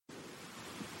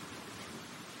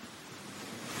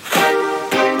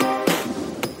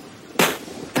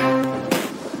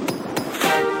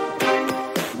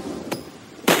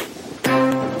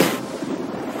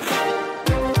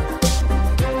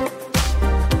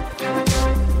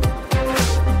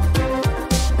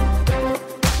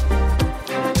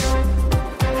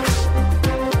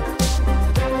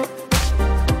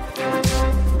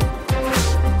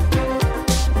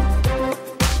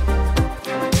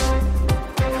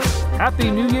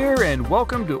Happy New Year and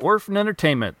welcome to Orphan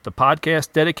Entertainment, the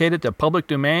podcast dedicated to public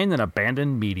domain and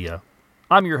abandoned media.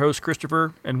 I'm your host,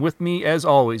 Christopher, and with me, as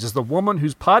always, is the woman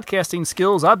whose podcasting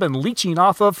skills I've been leeching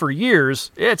off of for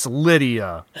years. It's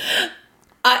Lydia.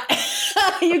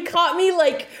 You caught me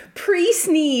like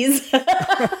pre-sneeze.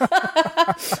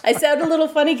 I sound a little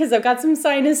funny because I've got some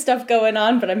sinus stuff going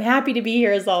on, but I'm happy to be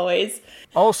here as always.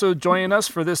 Also joining us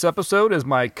for this episode is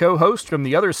my co-host from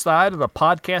the other side of the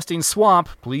podcasting swamp.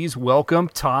 Please welcome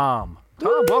Tom.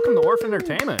 Tom, welcome to Orphan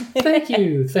Entertainment. Thank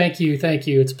you.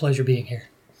 It's a pleasure being here.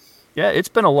 Yeah, it's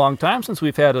been a long time since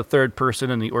we've had a third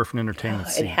person in the Orphan Entertainment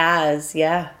scene. It has,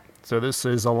 yeah. So this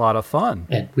is a lot of fun.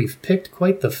 And we've picked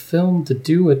quite the film to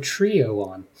do a trio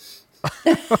on.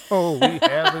 Oh, we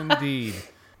have indeed.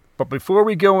 But before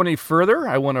we go any further,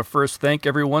 I want to first thank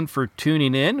everyone for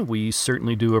tuning in. We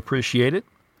certainly do appreciate it.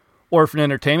 Orphan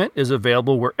Entertainment is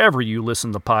available wherever you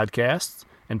listen to podcasts.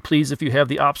 And please, if you have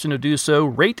the option to do so,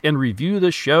 rate and review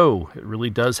the show. It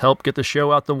really does help get the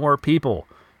show out to more people.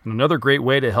 And another great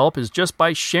way to help is just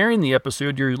by sharing the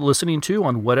episode you're listening to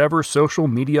on whatever social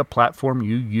media platform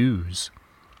you use.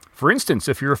 For instance,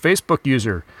 if you're a Facebook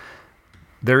user,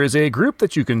 there is a group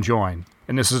that you can join.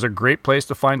 And this is a great place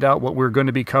to find out what we're going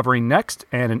to be covering next,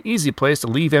 and an easy place to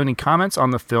leave any comments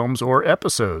on the films or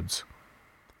episodes.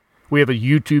 We have a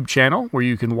YouTube channel where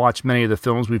you can watch many of the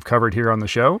films we've covered here on the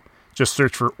show. Just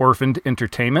search for Orphaned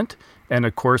Entertainment. And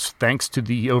of course, thanks to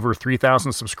the over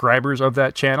 3,000 subscribers of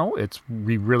that channel,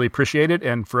 we really appreciate it.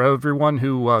 And for everyone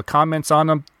who comments on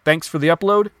them, thanks for the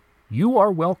upload. You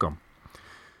are welcome.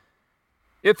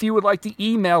 If you would like to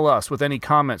email us with any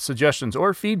comments, suggestions,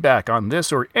 or feedback on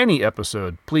this or any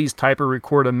episode, please type or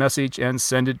record a message and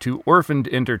send it to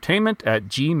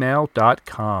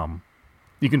orphanedentertainment@gmail.com.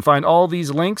 You can find all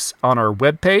these links on our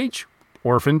webpage,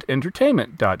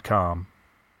 orphanedentertainment.com.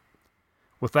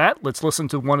 With that, let's listen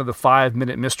to one of the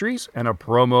 5-minute mysteries and a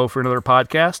promo for another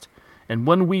podcast. And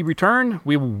when we return,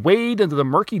 we will wade into the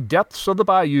murky depths of the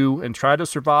bayou and try to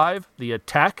survive the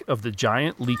attack of the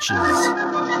giant leeches.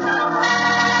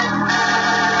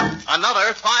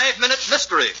 Another 5-minute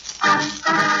mystery.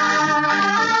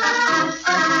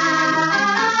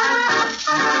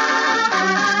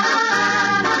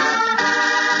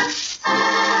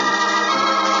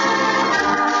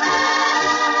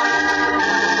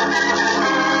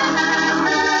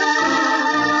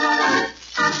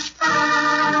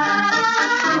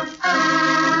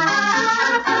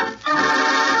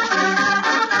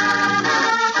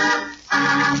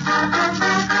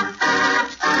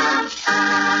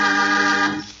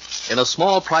 In a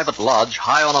small private lodge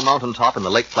high on a mountaintop in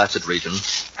the Lake Placid region,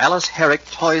 Alice Herrick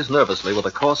toys nervously with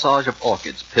a corsage of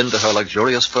orchids pinned to her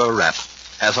luxurious fur wrap,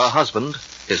 as her husband,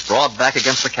 his broad back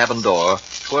against the cabin door,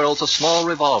 twirls a small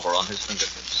revolver on his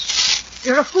fingertips.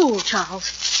 You're a fool,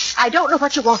 Charles. I don't know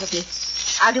what you want of me.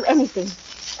 I'll do anything.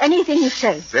 Anything you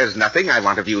say. There's nothing I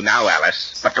want of you now,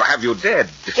 Alice, but to have you dead.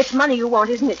 It's money you want,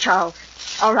 isn't it, Charles?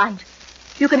 All right.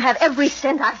 You can have every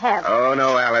cent I have. Oh,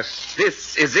 no, Alice.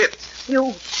 This is it.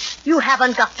 You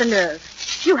haven't got the nerve.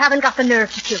 You haven't got the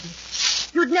nerve to kill me.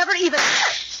 You'd never even...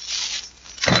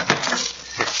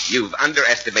 You've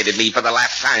underestimated me for the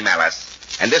last time, Alice.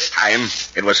 And this time,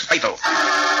 it was fatal. I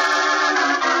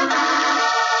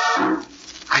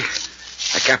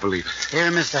can't believe it. Here,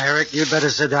 Mr. Herrick, you'd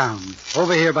better sit down.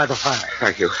 Over here by the fire.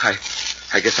 Thank you. I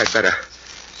guess I'd better.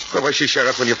 Where was she,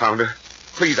 Sheriff, when you found her?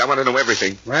 Please, I want to know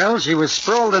everything. Well, she was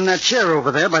sprawled in that chair over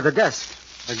there by the desk.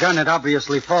 The gun had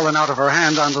obviously fallen out of her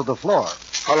hand onto the floor.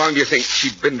 How long do you think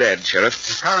she'd been dead, Sheriff?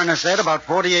 The coroner said about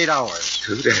 48 hours.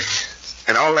 2 days.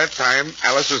 And all that time,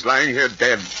 Alice was lying here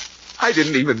dead. I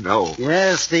didn't even know.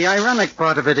 Yes, the ironic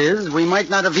part of it is we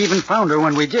might not have even found her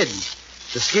when we did.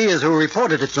 The skiers who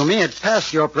reported it to me had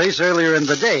passed your place earlier in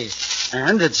the day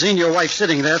and had seen your wife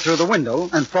sitting there through the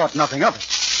window and thought nothing of it.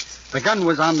 The gun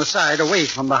was on the side away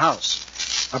from the house.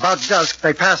 About dusk,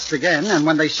 they passed again, and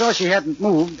when they saw she hadn't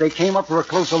moved, they came up for a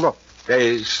closer look.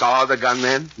 They saw the gun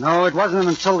then? No, it wasn't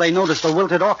until they noticed a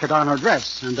wilted orchid on her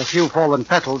dress and a few fallen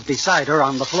petals beside her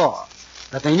on the floor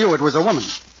that they knew it was a woman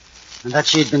and that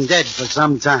she'd been dead for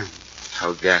some time.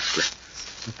 How ghastly.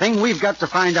 The thing we've got to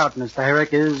find out, Mr.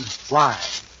 Herrick, is why.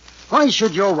 Why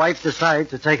should your wife decide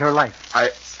to take her life?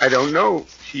 I don't know.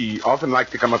 She often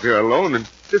liked to come up here alone, and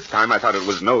this time I thought it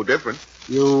was no different.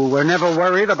 You were never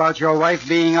worried about your wife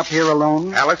being up here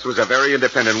alone? Alice was a very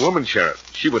independent woman, Sheriff.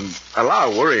 She wouldn't allow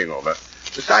worrying over.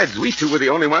 Besides, we two were the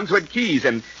only ones who had keys,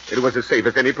 and it was as safe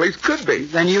as any place could be.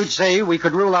 Then you'd say we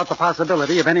could rule out the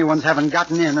possibility of anyone's having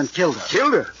gotten in and killed her.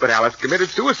 Killed her? But Alice committed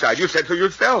suicide. You said so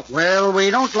yourself. Well, we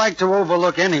don't like to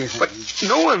overlook anything. But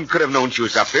no one could have known she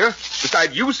was up there.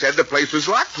 Besides, you said the place was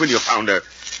locked when you found her.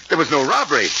 There was no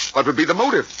robbery. What would be the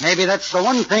motive? Maybe that's the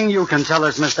one thing you can tell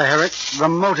us, Mr. Herrick. The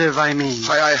motive, I mean.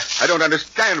 I don't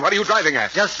understand. What are you driving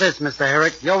at? Just this, Mr.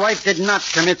 Herrick. Your wife did not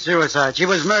commit suicide. She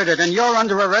was murdered, and you're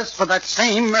under arrest for that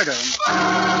same murder.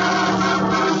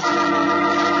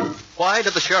 Why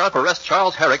did the sheriff arrest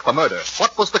Charles Herrick for murder?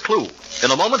 What was the clue?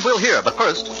 In a moment we'll hear, but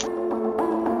first...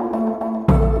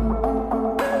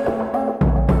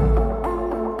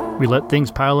 We let things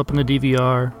pile up in the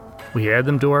DVR. We add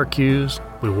them to our queues.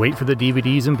 We wait for the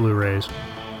DVDs and Blu-rays.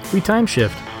 We time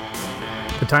shift.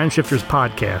 The Time Shifters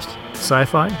podcast.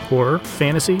 Sci-fi, horror,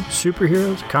 fantasy,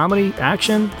 superheroes, comedy,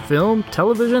 action, film,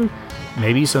 television,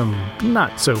 maybe some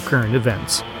not-so-current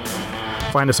events.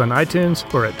 Find us on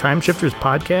iTunes or at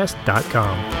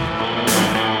timeshifterspodcast.com.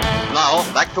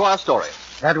 Now, back to our story.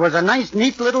 That was a nice,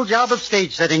 neat little job of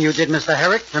stage setting you did, Mr.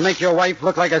 Herrick, to make your wife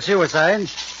look like a suicide.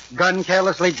 Gun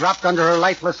carelessly dropped under her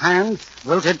lifeless hand,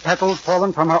 wilted petals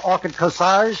fallen from her orchid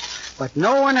corsage, but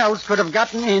no one else could have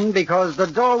gotten in because the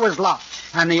door was locked,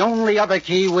 and the only other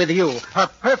key with you. A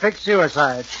perfect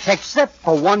suicide, except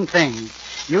for one thing.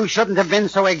 You shouldn't have been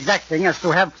so exacting as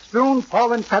to have strewn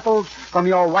fallen petals from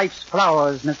your wife's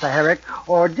flowers, Mr. Herrick,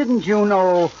 or didn't you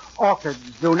know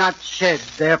orchids do not shed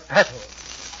their petals?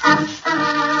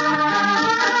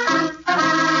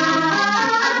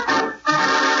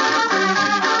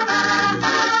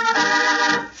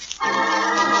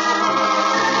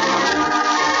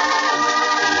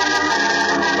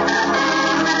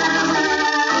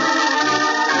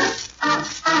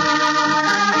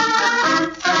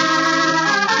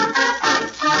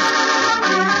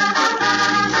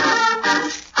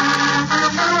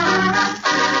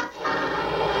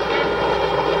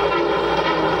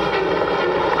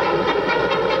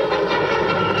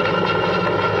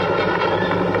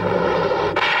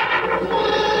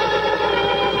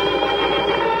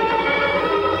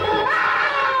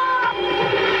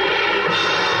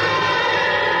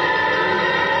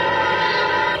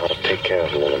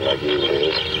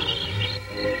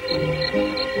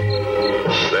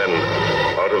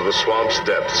 Swamp's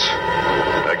depths,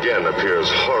 again appears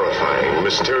horrifying,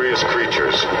 mysterious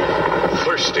creatures,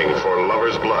 thirsting for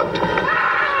lovers' blood.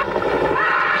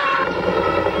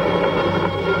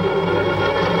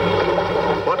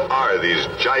 What are these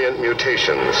giant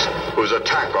mutations whose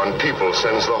attack on people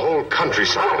sends the whole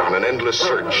countryside on an endless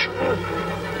search?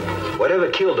 Whatever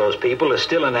killed those people is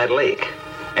still in that lake,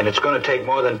 and it's going to take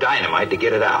more than dynamite to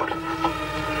get it out.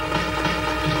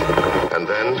 And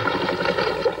then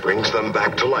brings them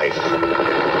back to life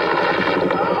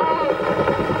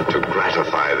to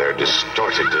gratify their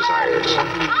distorted desires.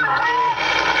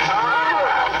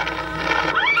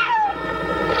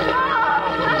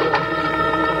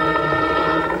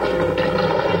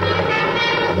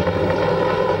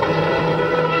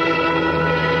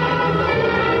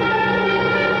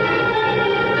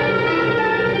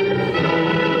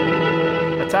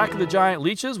 Attack of the Giant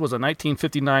Leeches was a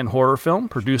 1959 horror film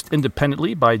produced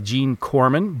independently by Gene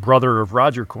Corman, brother of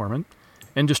Roger Corman,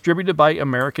 and distributed by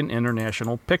American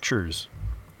International Pictures.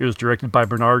 It was directed by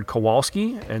Bernard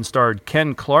Kowalski and starred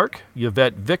Ken Clark,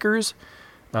 Yvette Vickers,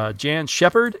 Jan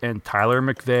Shepard, and Tyler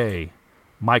McVeigh.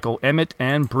 Michael Emmett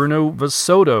and Bruno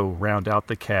Vasoto round out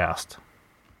the cast.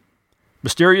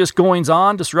 Mysterious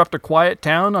goings-on disrupt a quiet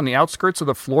town on the outskirts of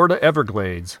the Florida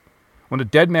Everglades. When a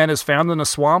dead man is found in a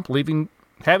swamp,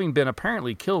 having been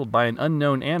apparently killed by an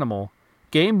unknown animal,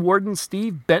 Game Warden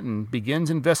Steve Benton begins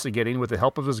investigating with the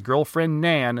help of his girlfriend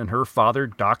Nan and her father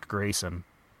Doc Grayson.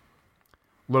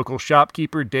 Local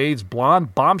shopkeeper Dave's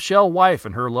blonde bombshell wife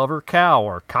and her lover Cal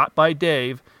are caught by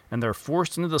Dave, and they're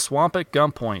forced into the swamp at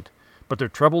gunpoint. But their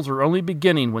troubles are only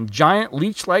beginning when giant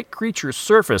leech-like creatures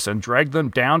surface and drag them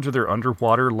down to their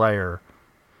underwater lair.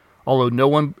 Although no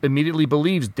one immediately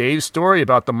believes Dave's story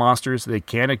about the monsters, they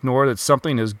can't ignore that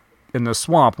something is in the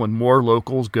swamp when more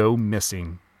locals go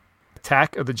missing.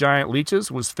 Attack of the Giant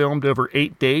Leeches was filmed over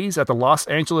 8 days at the Los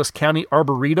Angeles County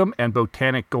Arboretum and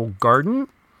Botanical Garden.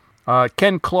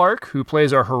 Ken Clark, who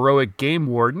plays our heroic game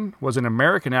warden, was an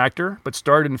American actor, but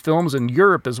starred in films in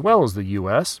Europe as well as the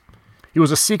U.S. He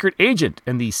was a secret agent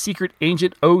in the Secret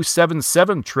Agent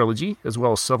 077 trilogy, as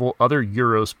well as several other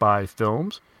Euro spy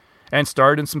films, and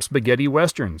starred in some spaghetti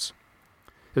westerns.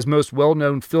 His most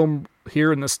well-known film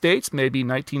here in the States may be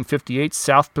 1958's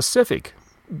South Pacific,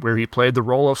 where he played the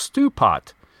role of Stew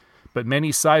Pot, but many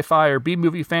sci-fi or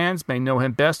B-movie fans may know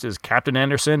him best as Captain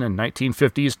Anderson in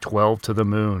 1950's 12 to the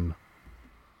Moon.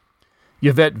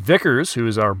 Yvette Vickers, who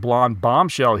is our blonde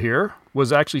bombshell here,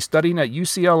 was actually studying at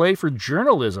UCLA for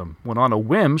journalism when on a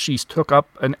whim she took up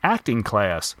an acting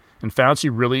class and found she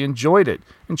really enjoyed it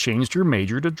and changed her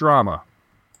major to drama.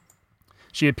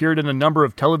 She appeared in a number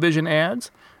of television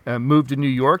ads, moved to New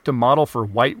York to model for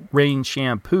White Rain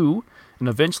Shampoo, and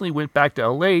eventually went back to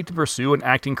L.A. to pursue an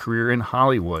acting career in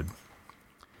Hollywood.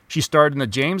 She starred in the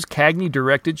James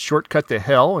Cagney-directed Shortcut to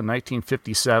Hell in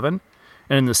 1957,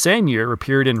 and in the same year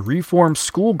appeared in Reformed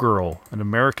Schoolgirl, an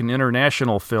American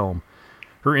International film.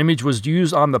 Her image was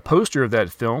used on the poster of that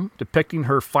film, depicting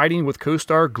her fighting with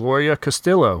co-star Gloria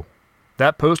Castillo.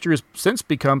 That poster has since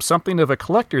become something of a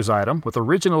collector's item, with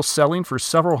originals selling for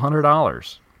several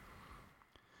 $100s.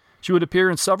 She would appear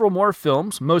in several more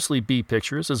films, mostly B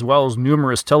pictures, as well as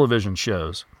numerous television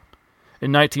shows.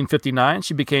 In 1959,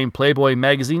 she became Playboy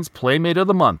magazine's Playmate of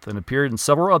the Month and appeared in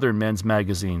several other men's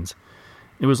magazines.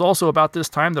 It was also about this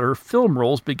time that her film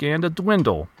roles began to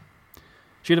dwindle.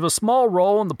 She had a small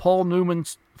role in the Paul Newman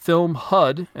film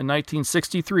HUD in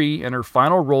 1963, and her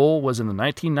final role was in the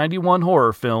 1991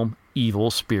 horror film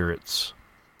Evil Spirits.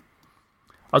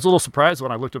 I was a little surprised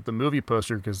when I looked up the movie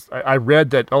poster because I read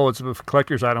that, it's a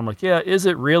collector's item. I'm like, yeah, is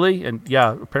it really? And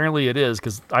yeah, apparently it is,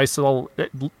 because I saw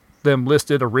them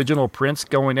listed original prints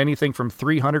going anything from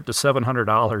 $300 to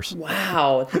 $700.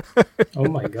 Wow. Oh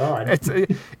my God.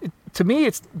 To me,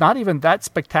 it's not even that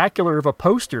spectacular of a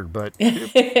poster, but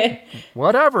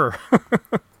whatever.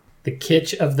 The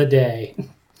kitsch of the day.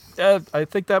 I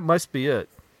think that must be it.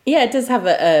 Yeah, it does have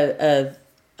a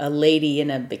lady in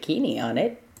a bikini on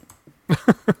it.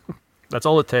 That's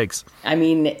all it takes. I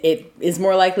mean, it is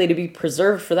more likely to be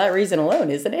preserved for that reason alone,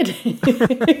 isn't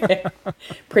it?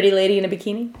 Pretty lady in a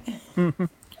bikini.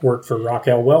 Worked for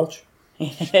Raquel Welch.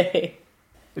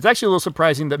 It's actually a little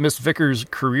surprising that Miss Vickers'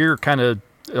 career kind of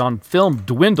on film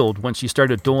dwindled when she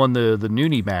started doing the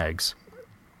Noonie mags.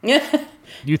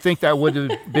 You think that would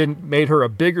have made her a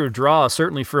bigger draw,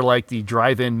 certainly for like the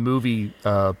drive-in movie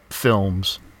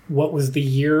films. What was the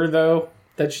year, though,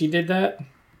 that she did that?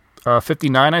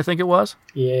 59, I think it was.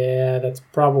 Yeah, that's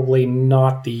probably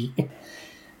not the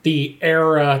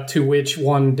era to which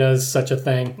one does such a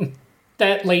thing.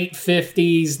 That late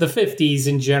 50s, the 50s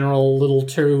in general, a little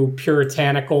too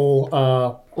puritanical.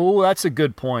 Oh, that's a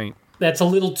good point. That's a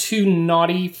little too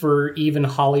naughty for even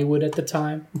Hollywood at the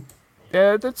time.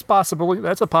 Yeah, that's a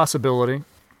possibility.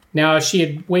 Now, if she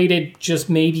had waited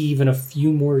just maybe even a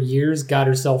few more years, got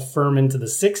herself firm into the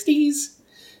 60s,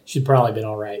 she'd probably been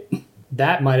all right.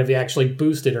 That might have actually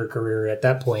boosted her career at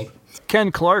that point.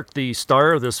 Ken Clark, the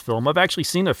star of this film, I've actually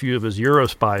seen a few of his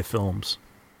Eurospy films.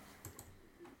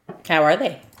 How are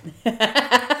they? There's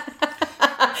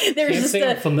Can't just say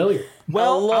I'm familiar.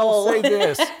 Well, I'll say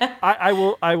this.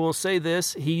 I will say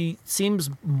this. He seems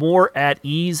more at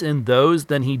ease in those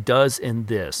than he does in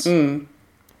this.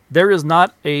 There is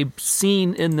not a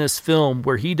scene in this film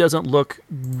where he doesn't look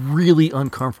really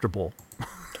uncomfortable.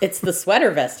 It's the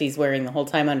sweater vest he's wearing the whole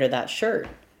time under that shirt.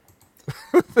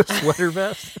 The sweater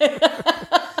vest?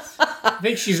 I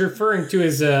think she's referring to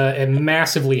his a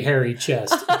massively hairy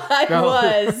chest.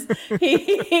 Was.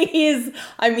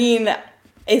 I mean,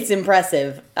 it's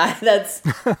impressive. That's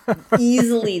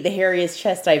easily the hairiest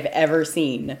chest I've ever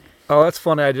seen. Oh, that's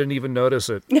funny. I didn't even notice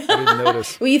it. I didn't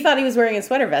notice. Well, you thought he was wearing a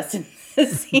sweater vest in the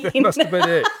scene. That must have been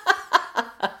it.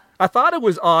 I thought it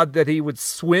was odd that he would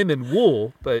swim in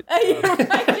wool, but...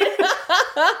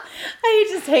 He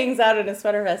just hangs out in a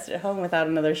sweater vest at home without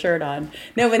another shirt on.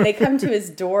 No, when they come to his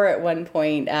door at one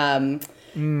point,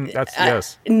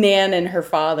 yes. Nan and her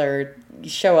father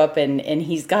show up and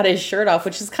he's got his shirt off,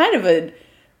 which is kind of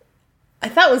I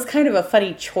thought was kind of a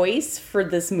funny choice for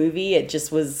this movie. It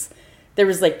just was, it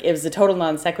was a total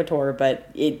non sequitur, but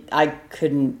I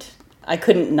couldn't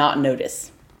not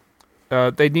notice.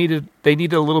 They needed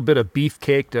a little bit of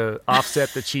beefcake to offset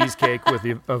the cheesecake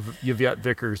of Yvette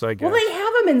Vickers, I guess. Well, they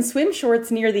have him in swim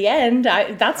shorts near the end.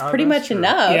 That's pretty much true.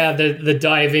 enough. Yeah, the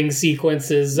diving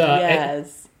sequences.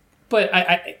 Yes. But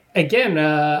I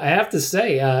have to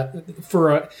say,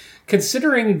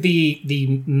 considering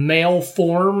the male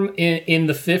form in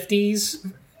the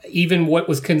 50s, even what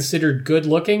was considered good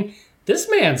looking, this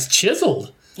man's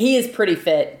chiseled. He is pretty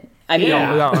fit. I mean,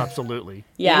 yeah, absolutely.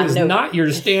 Yeah, he was not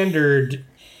your standard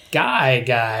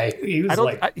guy. He was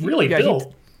really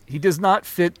built. He does not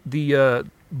fit the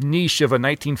niche of a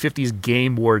 1950s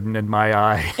game warden in my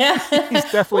eye. He's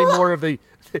definitely more of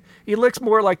he looks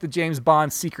more like the James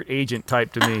Bond secret agent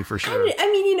type to me, for sure.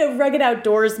 I mean, rugged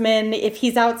outdoorsman. If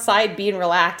he's outside being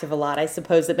real active a lot, I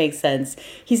suppose it makes sense.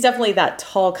 He's definitely that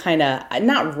tall kind of,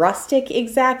 not rustic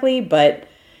exactly, but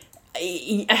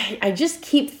I just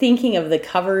keep thinking of the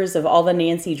covers of all the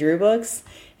Nancy Drew books,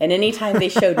 and anytime they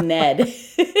showed Ned,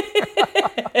 he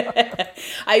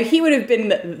would have been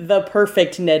the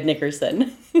perfect Ned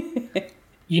Nickerson.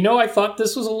 I thought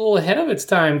this was a little ahead of its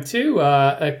time too,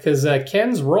 because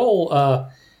Ken's role,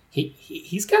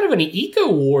 he's kind of an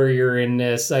eco warrior in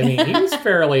this. I mean, he was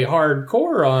fairly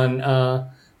hardcore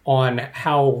on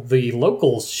how the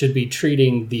locals should be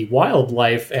treating the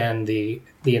wildlife and the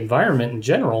environment in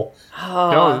general.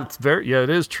 No, it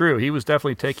is true. He was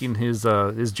definitely taking his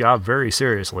job very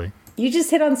seriously. You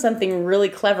just hit on something really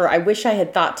clever. I wish I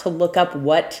had thought to look up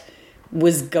what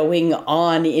was going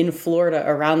on in Florida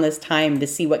around this time to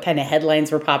see what kind of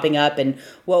headlines were popping up and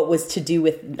what was to do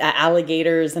with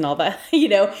alligators and all that. You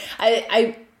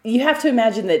have to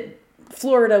imagine that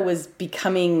Florida was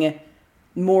becoming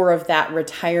more of that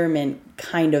retirement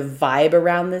kind of vibe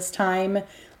around this time,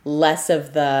 less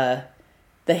of the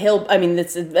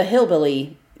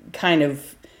hillbilly kind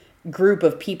of group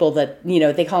of people that,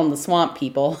 they call them the swamp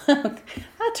people.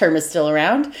 That term is still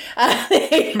around.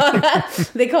 They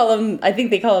call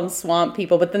them swamp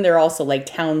people, but then they're also like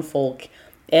town folk.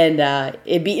 And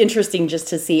it'd be interesting just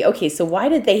to see, okay, so why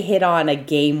did they hit on a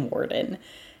game warden?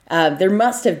 There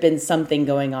must have been something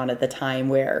going on at the time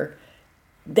where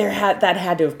that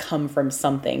had to have come from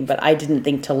something, but I didn't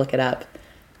think to look it up.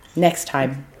 Next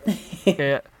time.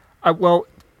 Yeah.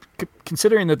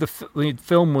 Considering that the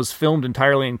film was filmed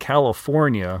entirely in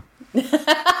California,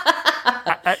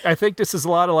 I think this is a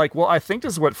lot of I think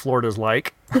this is what Florida's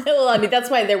like. Well, I mean,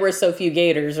 that's why there were so few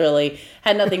gators, really.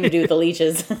 Had nothing to do with the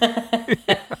leeches.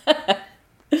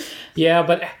 Yeah,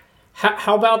 but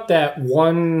how about that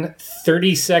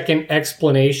 30-second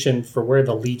explanation for where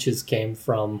the leeches came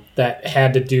from that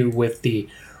had to do with the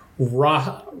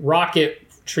rocket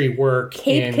tree work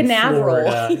Cape in Canaveral.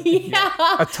 Florida.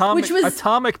 Yeah.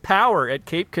 Atomic power at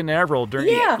Cape Canaveral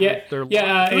during love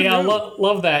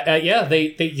that.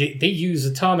 They use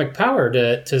atomic power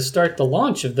to start the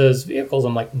launch of those vehicles.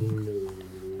 I'm like, no.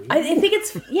 I think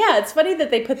it's funny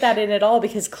that they put that in at all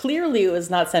because clearly it was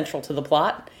not central to the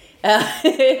plot.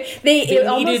 They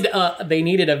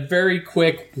needed a very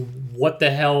quick, what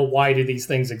the hell, why do these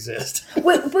things exist?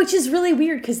 Which is really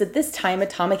weird because at this time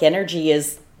atomic energy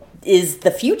is the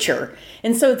future,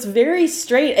 and so it's very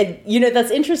straight. And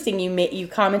that's interesting. You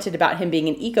commented about him being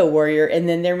an eco warrior, and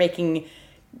then they're making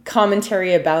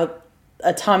commentary about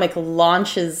atomic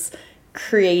launches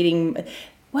creating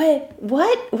what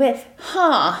with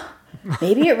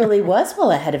maybe it really was well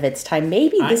ahead of its time.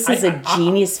 Maybe this is a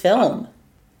genius film.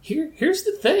 Here's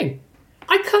the thing.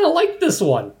 I kind of like this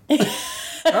one. Okay.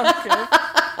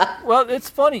 Well, it's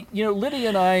funny. Lydia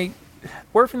and I,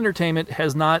 Orphan Entertainment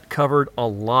has not covered a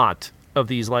lot of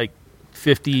these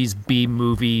 50s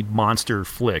B-movie monster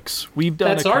flicks. We've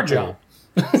done That's our job.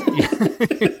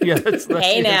 Yeah, that's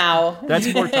now.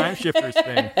 That's more Time Shifters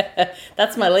thing.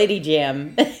 That's my lady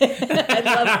jam.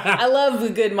 I love a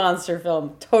good monster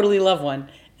film. Totally love one.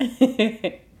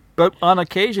 But on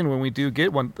occasion, when we do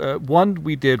get one, one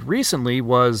we did recently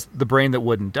was The Brain That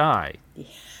Wouldn't Die,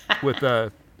 with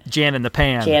Jan in the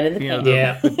Pan. Jan in the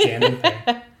Pan. With Jan in the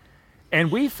Pan. And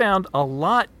we found a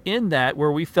lot in that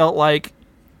where we felt like,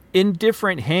 in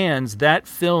different hands, that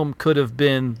film could have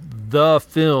been the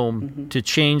film to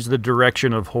change the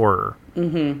direction of horror.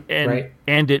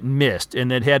 And it missed,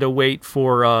 and it had to wait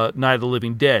for Night of the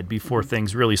Living Dead before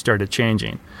things really started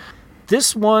changing.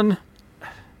 This one,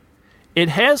 it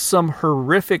has some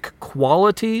horrific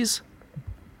qualities,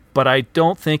 but I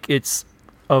don't think it's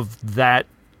of that.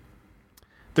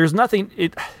 There's nothing.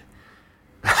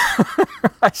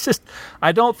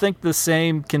 I don't think the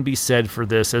same can be said for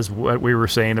this as what we were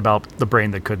saying about The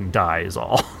Brain That Couldn't Die is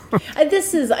all.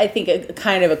 This is, I think, a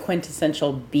kind of a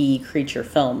quintessential B creature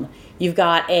film. You've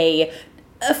got a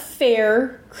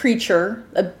fair creature,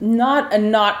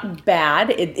 not bad.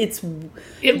 It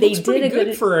looks pretty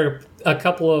good for a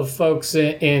couple of folks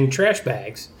in trash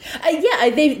bags.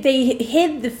 They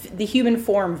hid the human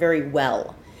form very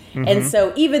well. And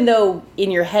so even though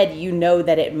in your head you know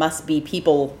that it must be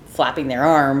people flapping their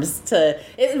arms,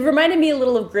 it reminded me a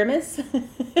little of Grimace.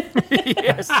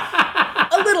 Yes.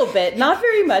 A little bit. Not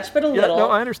very much, but a little. No,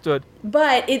 I understood.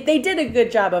 But they did a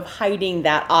good job of hiding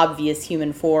that obvious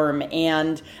human form.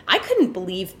 And I couldn't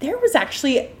believe there was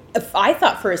actually, I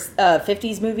thought for a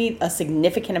 50s movie, a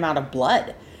significant amount of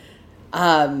blood.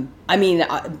 The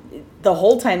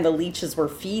whole time the leeches were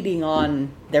feeding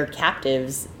on their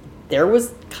captives, there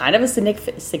was kind of a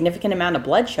significant amount of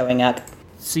blood showing up.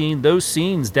 Seeing those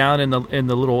scenes down in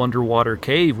the little underwater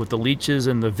cave with the leeches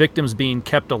and the victims being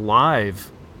kept alive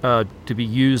to be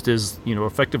used as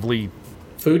effectively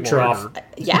food trough.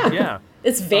 Yeah.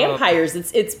 It's vampires.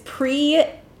 It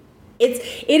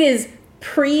is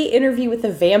pre-Interview with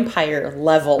a Vampire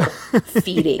level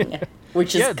feeding,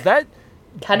 which is that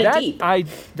kind of deep.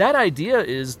 That idea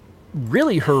is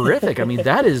really horrific. I mean,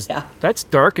 that's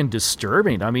dark and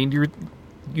disturbing. I mean,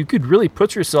 you could really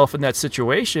put yourself in that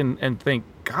situation and think,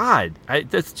 God,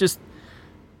 that's just,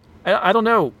 I don't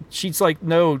know. She's like,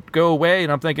 no, go away.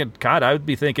 And I'm thinking, God, I would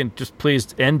be thinking, just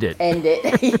please end it. End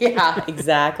it. Yeah,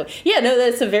 exactly. Yeah, no,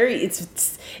 that's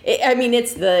it's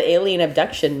the alien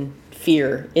abduction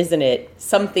fear, isn't it?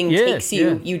 Something takes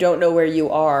you, you don't know where you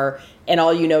are, and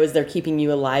all you know is they're keeping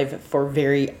you alive for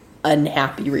very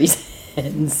unhappy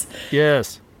reasons.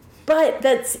 Yes. But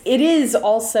it is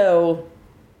also...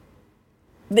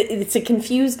 It's a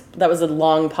confused... That was a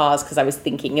long pause because I was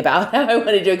thinking about how I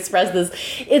wanted to express this.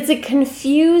 It's a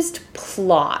confused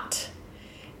plot.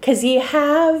 Because you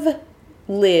have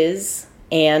Liz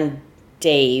and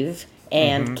Dave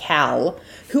and Cal,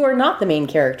 who are not the main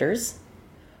characters.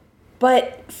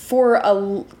 But for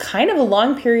a kind of a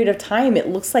long period of time, it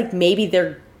looks like maybe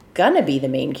they're gonna be the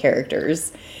main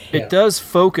characters. It does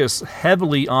focus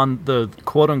heavily on the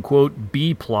quote-unquote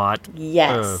B plot.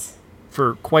 Yes.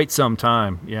 For quite some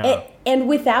time, yeah. And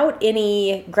without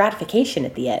any gratification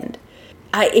at the end.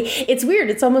 It's weird.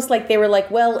 It's almost like they were like,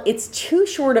 well, it's too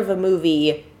short of a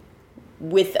movie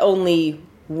with only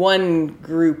one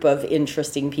group of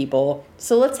interesting people.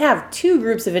 So let's have two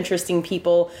groups of interesting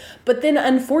people. But then,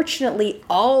 unfortunately,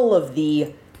 all of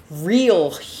the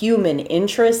real human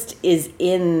interest is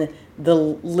in the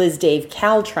Liz, Dave,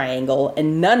 Cal triangle,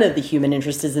 and none of the human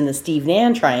interest is in the Steve,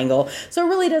 Nan triangle. So it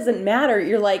really doesn't matter.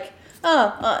 You're like,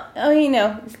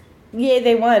 yay,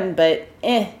 they won, but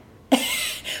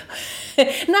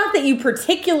Not that you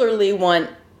particularly want,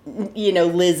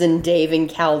 Liz and Dave and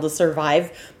Cal to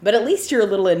survive, but at least you're a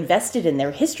little invested in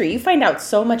their history. You find out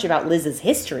so much about Liz's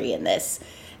history in this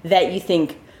that you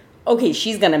think, okay,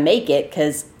 she's going to make it,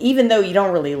 because even though you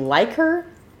don't really like her,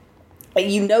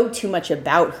 you know too much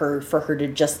about her for her to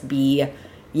just be,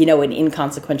 an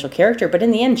inconsequential character. But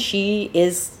in the end, she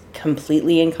is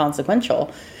completely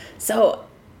inconsequential. So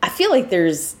I feel like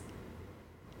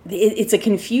it's a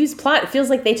confused plot. It feels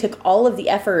like they took all of the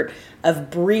effort of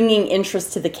bringing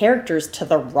interest to the characters to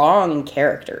the wrong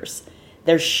characters.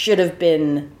 There should have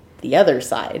been the other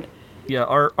side. Yeah,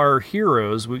 our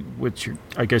heroes, which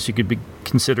I guess you could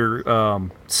consider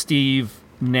Steve,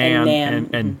 Nan,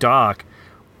 and Doc,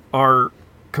 are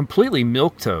completely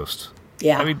milquetoast.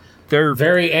 Yeah. I mean, they're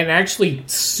very, and actually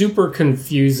super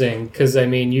confusing, because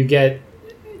you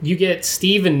get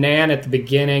Steve and Nan at the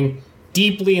beginning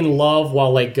deeply in love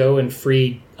while they go and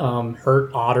free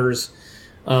hurt otters,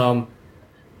 and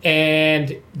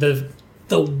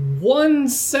the 1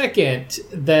 second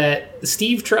that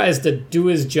Steve tries to do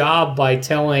his job by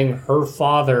telling her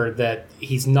father that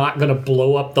he's not going to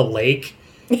blow up the lake,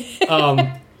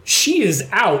 she is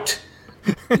out.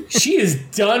 She is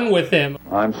done with him.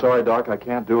 I'm sorry, Doc, I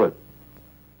can't do it.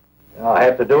 I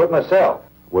have to do it myself.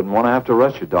 Wouldn't want to have to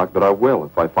arrest you, Doc, but I will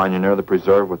if I find you near the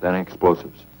preserve with any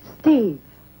explosives. Steve.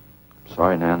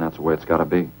 Sorry, Nan, that's the way it's got to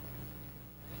be.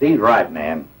 Steve's right,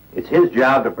 Nan. It's his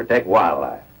job to protect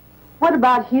wildlife. What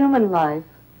about human life?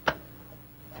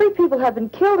 3 people have been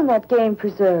killed in that game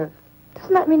preserve.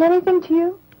 Doesn't that mean anything to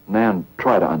you? Nan,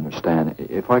 try to understand.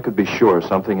 If I could be sure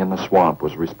something in the swamp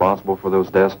was responsible for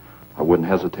those deaths, I wouldn't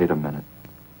hesitate a minute.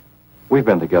 We've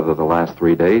been together the last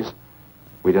 3 days.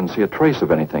 We didn't see a trace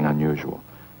of anything unusual.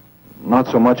 Not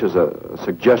so much as a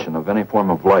suggestion of any form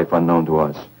of life unknown to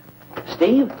us.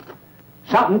 Steve,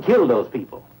 something killed those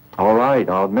people. All right,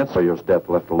 I'll admit Sawyer's death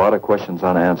left a lot of questions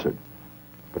unanswered.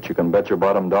 But you can bet your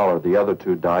bottom dollar the other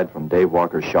 2 died from Dave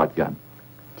Walker's shotgun.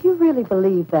 Do you really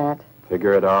believe that?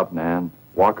 Figure it out, Nan.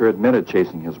 Walker admitted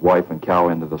chasing his wife and cow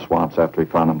into the swamps after he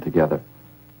found them together.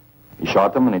 He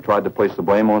shot them and he tried to place the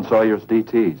blame on Sawyer's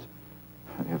DTs.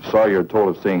 If Sawyer had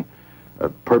told of seeing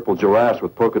purple giraffes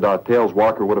with polka dot tails,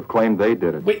 Walker would have claimed they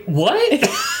did it. Wait, what?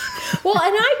 Well,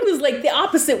 and I was like the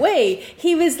opposite way.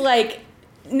 He was like,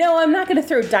 no, I'm not going to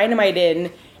throw dynamite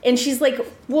in. And she's like,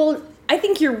 well, I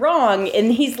think you're wrong.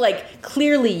 And he's like,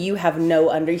 clearly you have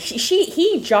no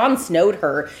he Jon Snow'd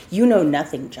her. You know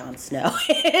nothing, Jon Snow.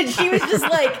 And she was just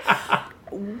like,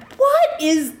 what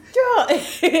is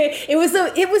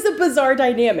it was a bizarre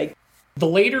dynamic. The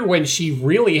later, when she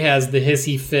really has the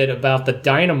hissy fit about the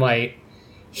dynamite,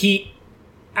 he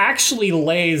actually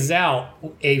lays out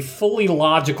a fully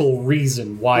logical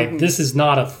reason why this is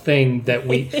not a thing that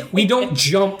we don't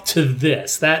jump to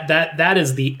this. That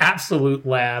is the absolute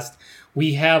last.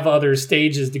 We have other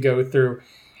stages to go through,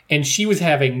 and she was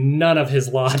having none of his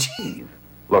logic.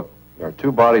 Look, there are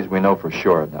 2 bodies we know for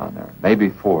sure down there. Maybe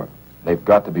 4. They've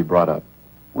got to be brought up.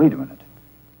 Wait a minute.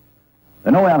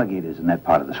 There are no alligators in that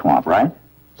part of the swamp, right?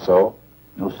 So?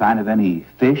 No sign of any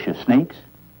fish or snakes?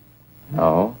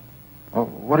 No. Well,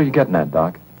 what are you getting at,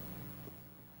 Doc?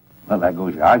 Well, there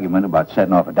goes your argument about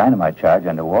setting off a dynamite charge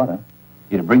underwater.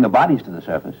 You'd bring the bodies to the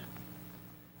surface.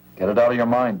 Get it out of your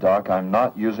mind, Doc. I'm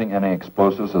not using any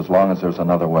explosives as long as there's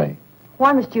another way.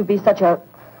 Why must you be such a...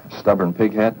 Stubborn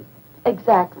pighead?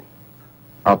 Exactly.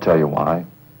 I'll tell you why.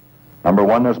 Number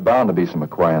one, there's bound to be some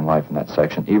aquarian life in that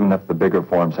section, even if the bigger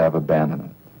forms have abandoned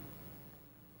it.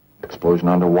 Explosion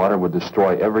underwater would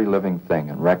destroy every living thing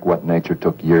and wreck what nature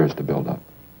took years to build up.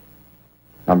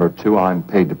 Number two, I'm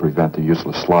paid to prevent the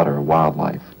useless slaughter of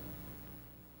wildlife.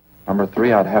 Number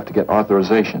three, I'd have to get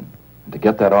authorization. And to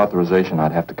get that authorization,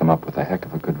 I'd have to come up with a heck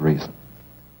of a good reason.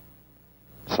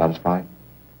 Satisfied?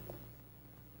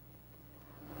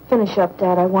 Finish up,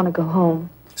 Dad. I want to go home.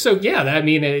 So, yeah, I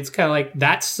mean, it's kind of like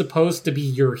that's supposed to be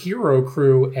your hero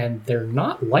crew, and they're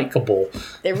not likable.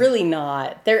 They're really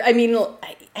not. They're, I mean, was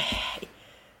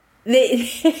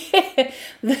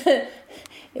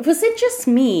it just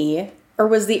me, or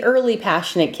was the early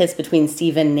passionate kiss between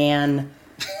Steve and Nan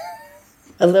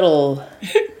a little...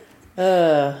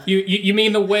 You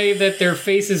mean the way that their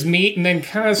faces meet and then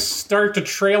kind of start to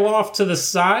trail off to the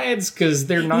sides because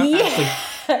they're not actually...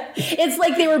 It's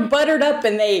like they were buttered up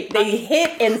and they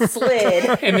hit and slid.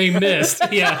 And they missed,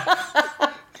 yeah.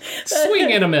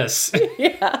 Swing and a miss.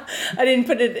 Yeah, I didn't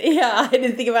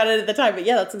think about it at the time, but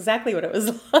yeah, that's exactly what it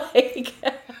was like.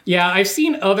 Yeah, I've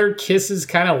seen other kisses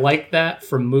kind of like that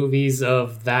from movies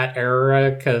of that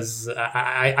era because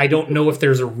I don't know if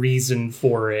there's a reason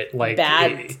for it. Like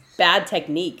bad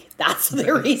technique. That's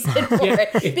the reason for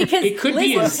it. Because it could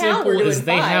be as simple as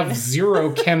they have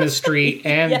zero chemistry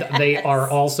and Yes. they are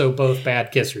also both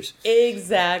bad kissers.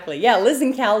 Exactly. Yeah, Liz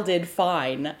and Cal did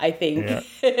fine, I think.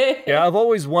 Yeah, I've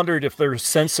always wondered if there's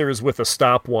sensors with a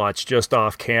stopwatch just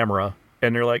off camera.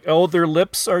 And they're like, oh, their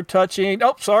lips are touching.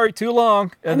 Oh, sorry, too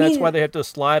long. And that's why they have to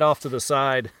slide off to the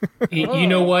side. You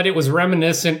know what? It was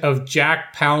reminiscent of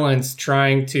Jack Palance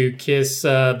trying to kiss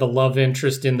the love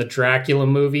interest in the Dracula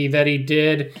movie that he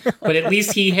did. But at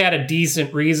least he had a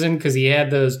decent reason because he had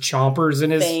those chompers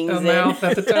in his mouth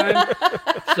at the time.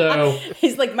 So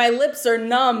he's like, my lips are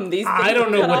numb. These I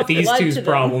don't know what these two's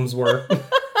problems were.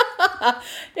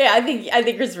 Yeah, I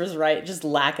think Christopher's right. Just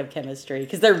lack of chemistry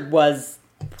because there was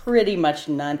pretty much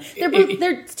none.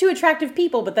 They're two attractive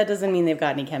people, but that doesn't mean they've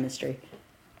got any chemistry.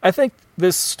 I think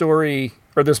this story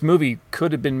or this movie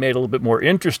could have been made a little bit more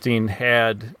interesting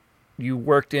had you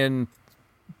worked in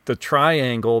the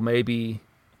triangle, maybe,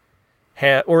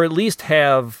 or at least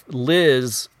have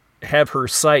Liz have her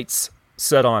sights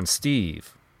set on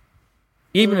Steve.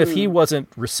 Even if he wasn't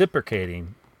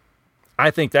reciprocating,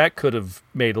 I think that could have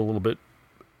made a little bit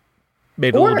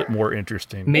more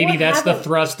interesting. Maybe that's the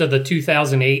thrust of the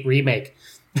 2008 remake.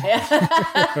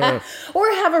 Or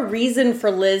have a reason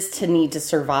for Liz to need to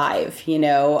survive, and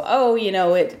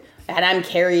I'm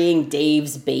carrying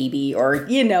Dave's baby, or,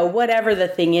 whatever the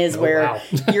thing is no,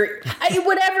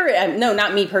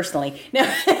 not me personally. No,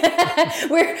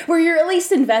 where you're at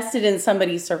least invested in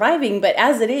somebody surviving. But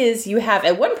as it is,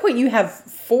 at one point you have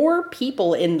 4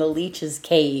 people in the Leech's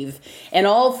cave, and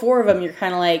all 4 of them you're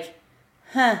kind of like,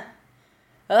 huh.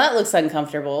 Well, that looks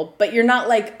uncomfortable, but you're not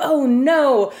like, oh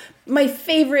no, my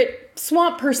favorite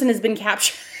swamp person has been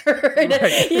captured.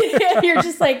 Right. You're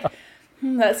just like,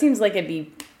 that seems like it'd be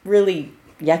really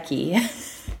yucky.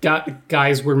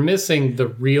 Guys, we're missing the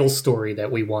real story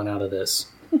that we want out of this.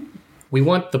 We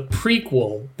want the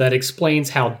prequel that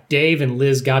explains how Dave and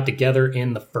Liz got together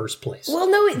in the first place. Well,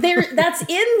 no, that's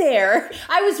in there.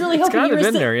 I was really hoping you were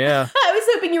in there, yeah. I was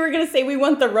hoping you were going to say we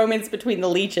want the romance between the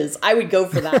Leeches. I would go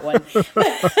for that one.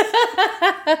 But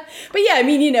yeah, I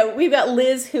mean, we've got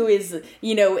Liz, who is,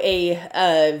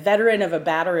 a veteran of a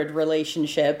battered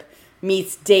relationship,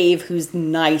 meets Dave, who's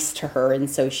nice to her, and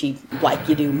so she, like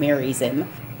you do, marries him.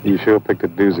 You sure picked a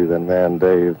doozy, that man,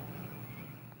 Dave.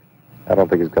 I don't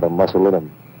think he's got a muscle in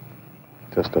him.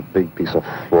 Just a big piece of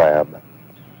flab.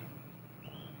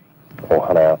 Oh,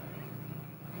 honey,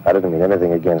 I didn't mean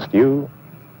anything against you.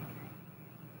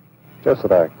 Just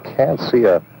that I can't see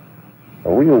a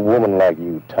real woman like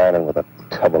you tying in with a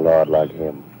tub-o-lard like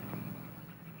him.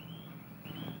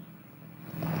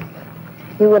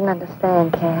 You wouldn't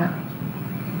understand, Cal.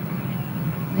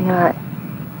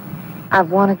 I've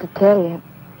wanted to tell you.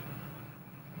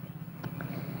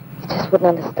 You just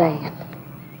wouldn't understand.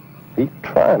 Keep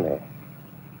trying me.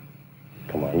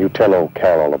 Come on, you tell old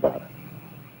Cal all about it.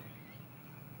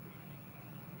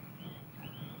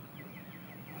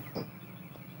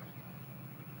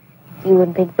 You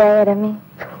wouldn't think bad of me?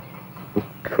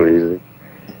 Crazy.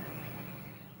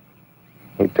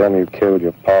 You tell me you killed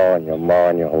your pa and your ma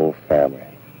and your whole family.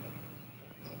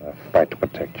 I fight to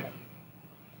protect you.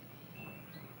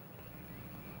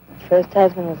 First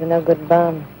husband was a no-good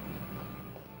bum.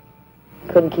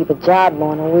 couldn't keep a job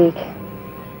more than a week.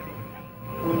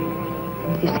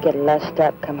 Used to get lushed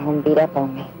up, come home beat up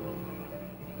on me.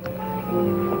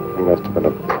 He must have been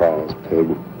a prize pig.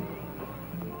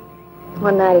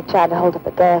 One night he tried to hold up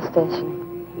a gas station.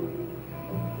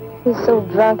 He was so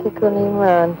drunk he couldn't even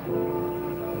run.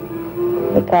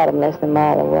 They caught him less than a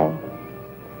mile away.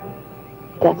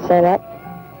 Got sent up.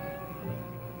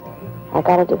 I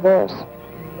got a divorce.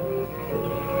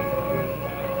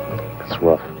 It's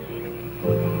rough.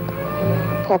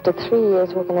 After 3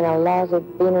 years working in a lousy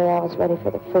beanery, I was ready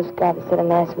for the first guy to say a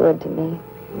nice word to me.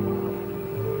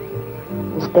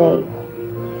 It was Dave.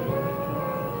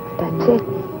 That's it.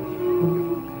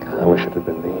 I wish it had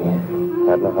been me.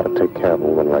 I'd know how to take care of a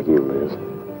woman like you, Liz.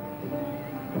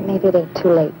 Maybe it ain't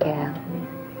too late, Cal.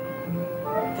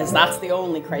 Because that's the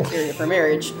only criteria for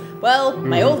marriage. Well,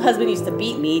 my old husband used to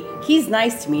beat me. He's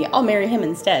nice to me. I'll marry him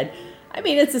instead. I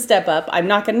mean, it's a step up. I'm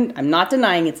not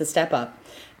denying it's a step up.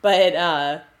 But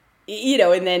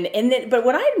but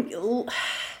what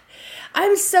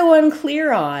I'm so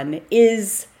unclear on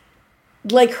is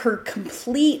like her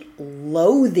complete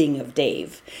loathing of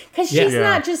Dave. Because she's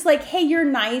not just like, hey, you're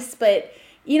nice, but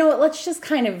you know what, let's just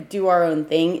kind of do our own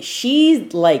thing.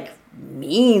 She's like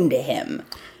mean to him.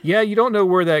 Yeah, you don't know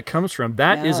where that comes from.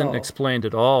 That isn't explained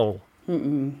at all.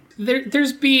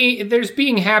 There's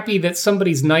being happy that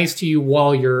somebody's nice to you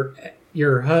while your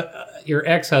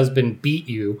ex-husband beat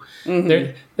you.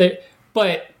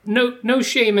 But no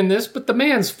shame in this. But the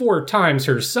man's 4 times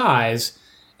her size,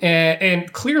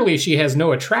 and clearly she has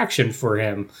no attraction for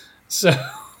him. So,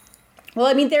 well,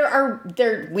 I mean,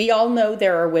 we all know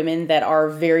there are women that are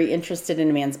very interested in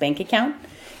a man's bank account.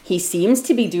 He seems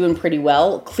to be doing pretty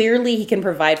well. Clearly, he can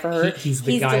provide for her. He's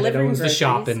the guy that owns the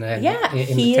shop in the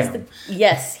town.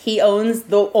 Yes, he owns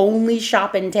the only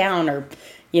shop in town, or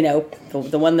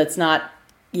the one that's not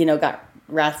got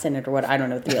rats in it or what. I don't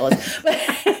know what the deal is. But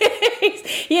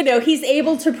he's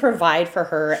able to provide for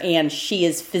her, and she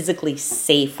is physically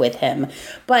safe with him.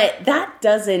 But that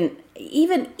doesn't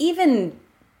even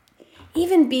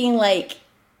being like,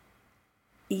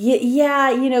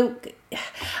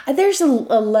 there's a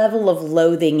level of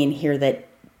loathing in here that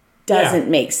doesn't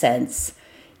make sense.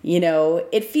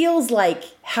 It feels like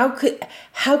how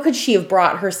could she have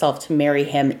brought herself to marry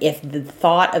him if the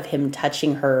thought of him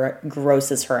touching her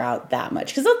grosses her out that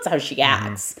much? Because that's how she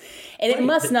acts. And it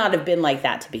must not have been like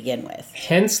that to begin with.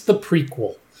 Hence the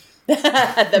prequel.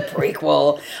 The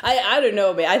prequel. I don't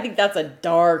know, but I think that's a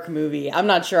dark movie. I'm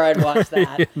not sure I'd watch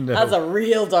that. No. That's a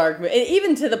real dark movie.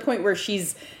 Even to the point where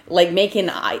she's like making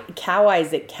cow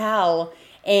eyes at Cal.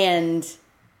 And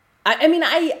I mean,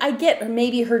 I get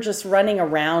maybe her just running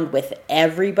around with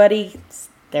everybody.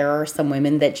 There are some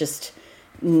women that just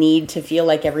need to feel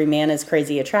like every man is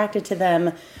crazy attracted to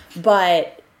them.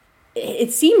 But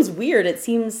it seems weird. It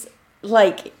seems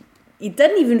like it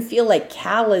doesn't even feel like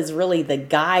Cal is really the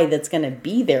guy that's going to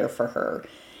be there for her.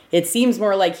 It seems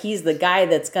more like he's the guy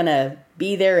that's going to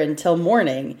be there until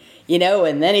morning,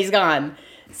 and then he's gone.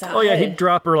 So he'd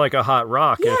drop her like a hot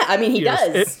rock. Yeah, I mean, he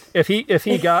does. If he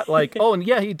got like,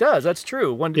 he does. That's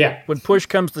true. When push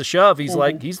comes to shove, he's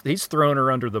like, he's throwing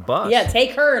her under the bus. Yeah,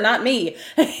 take her, not me.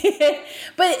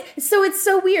 But so it's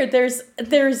so weird. There's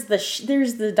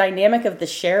the dynamic of the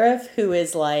sheriff who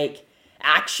is like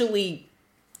actually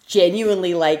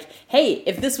genuinely like, hey,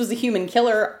 if this was a human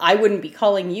killer, I wouldn't be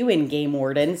calling you in, game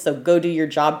warden, so go do your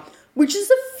job, which is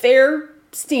a fair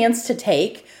stance to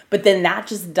take. But then that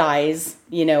just dies,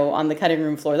 on the cutting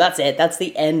room floor. That's it. That's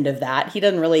the end of that. He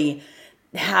doesn't really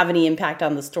have any impact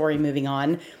on the story moving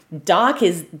on. Doc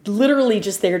is literally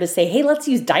just there to say, hey, let's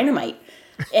use dynamite.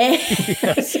 And,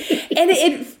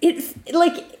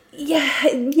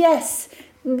 yes,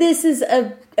 this is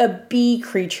a bee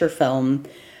creature film.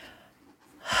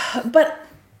 But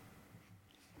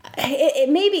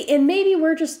maybe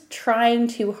we're just trying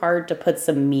too hard to put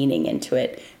some meaning into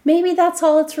it. Maybe that's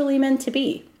all it's really meant to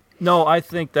be. No, I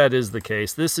think that is the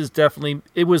case. This is definitely,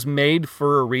 it was made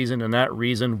for a reason, and that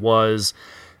reason was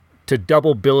to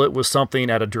double bill it with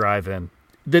something at a drive-in.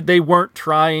 That they weren't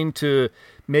trying to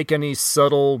make any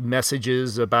subtle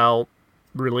messages about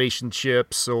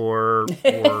relationships or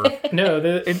no,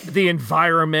 the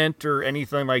environment or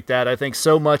anything like that. I think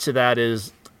so much of that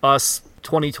is us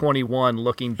 2021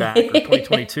 looking back, or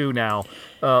 2022 now,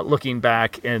 looking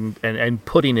back and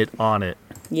putting it on it.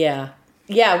 Yeah.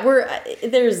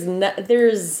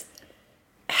 There's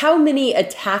how many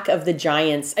Attack of the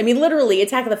Giants? I mean, literally,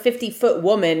 Attack of the 50-foot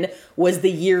woman was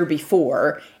the year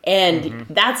before, and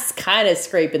that's kind of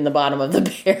scraping the bottom of the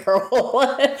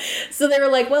barrel. So they were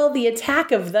like, well, the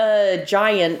Attack of the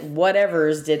Giant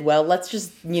whatevers did well. Let's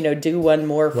just, do one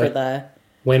more for the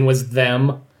When was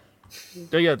them?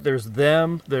 Yeah, there's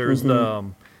them. There's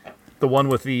the one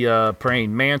with the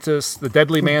praying mantis, the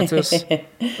deadly mantis.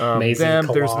 Amazing them.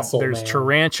 colossal There's man.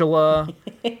 tarantula.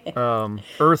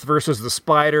 Earth versus the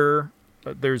spider.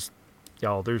 There's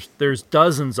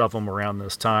dozens of them around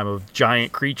this time of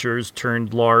giant creatures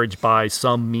turned large by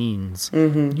some means,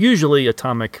 usually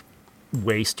atomic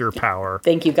waste or power.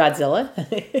 Thank you, Godzilla.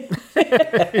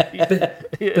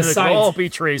 It can all be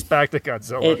traced back to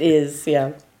Godzilla. It is,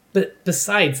 yeah. But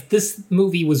besides, this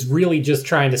movie was really just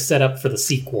trying to set up for the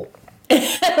sequel.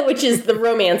 Which is the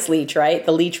romance leech, right?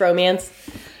 The leech romance.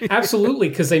 Absolutely,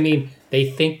 because they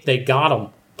think they got them,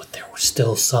 but there were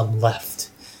still some left.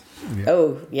 Yeah.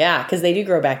 Oh, yeah, because they do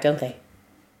grow back, don't they?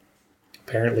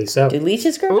 Apparently so. Do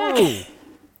leeches grow back?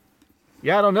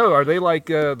 Yeah, I don't know. Are they like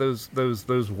those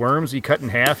worms you cut in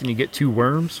half and you get two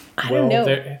worms? I don't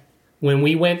know. When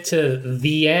we went to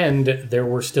the end, there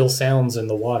were still sounds in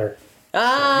the water.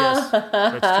 Ah, yes,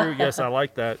 that's true. Yes, I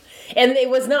like that. And it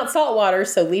was not salt water,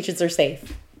 so leeches are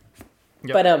safe.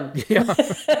 Yep. But yeah.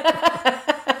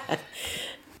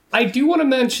 I do want to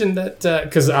mention that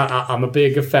because I'm a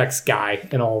big effects guy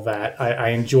and all that.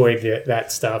 I enjoyed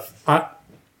that stuff.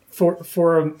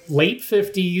 For a late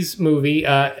 50s movie,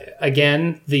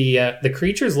 again, the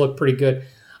creatures look pretty good.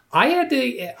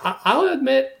 I'll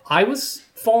admit, I was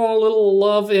falling a little in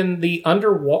love in the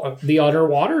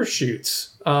underwater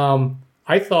shoots.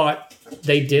 I thought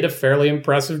they did a fairly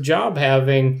impressive job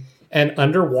having an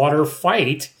underwater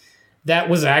fight that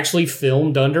was actually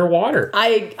filmed underwater.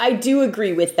 I do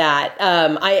agree with that.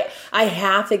 I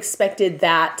half expected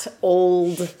that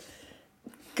old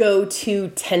go-to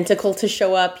tentacle to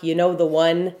show up. You know, the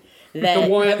one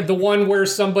that the one where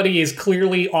somebody is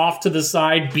clearly off to the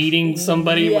side beating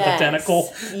somebody with a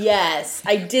tentacle. Yes,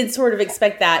 I did sort of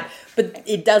expect that, but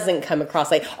it doesn't come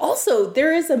across like. Also,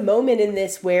 there is a moment in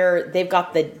this where they've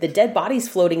got the dead bodies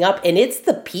floating up, and it's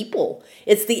the people.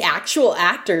 It's the actual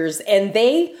actors, and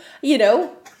they,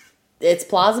 it's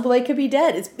plausible they could be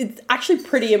dead. It's actually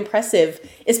pretty impressive,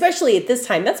 especially at this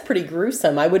time. That's pretty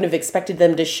gruesome. I wouldn't have expected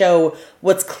them to show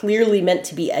what's clearly meant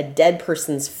to be a dead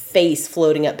person's face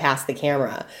floating up past the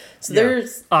camera. So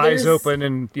there's eyes open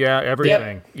and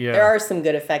everything. Yep, yeah, there are some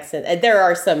good effects, and there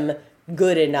are some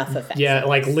good enough effects. Yeah,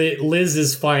 like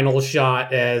Liz's final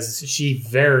shot as she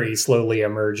very slowly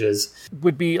emerges.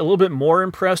 Would be a little bit more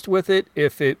impressed with it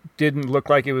if it didn't look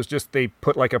like it was just they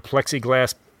put like a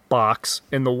plexiglass box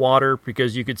in the water,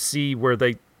 because you could see where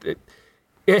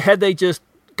had they just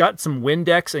got some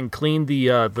Windex and cleaned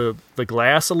the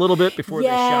glass a little bit before they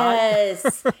shot.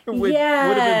 would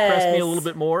have impressed me a little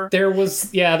bit more. There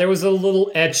was a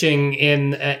little etching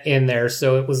in there,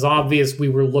 so it was obvious we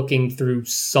were looking through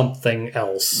something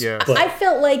else. Yeah, I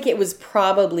felt like it was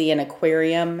probably an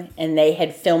aquarium, and they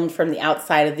had filmed from the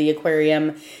outside of the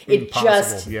aquarium.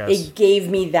 It gave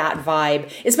me that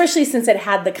vibe, especially since it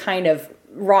had the kind of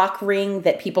rock ring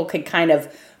that people could kind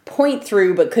of point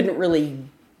through but couldn't really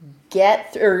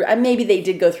get through, or maybe they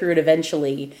did go through it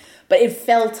eventually, but it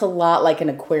felt a lot like an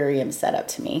aquarium setup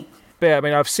to me. Yeah, I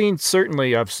mean, I've seen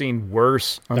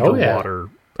worse underwater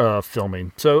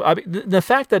filming. So I mean, the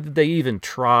fact that they even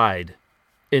tried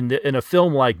in a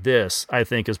film like this, I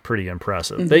think, is pretty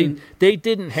impressive. Mm-hmm. They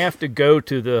didn't have to go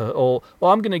to the old,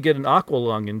 I'm going to get an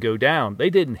aqualung and go down. They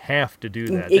didn't have to do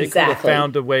that. Exactly. They could have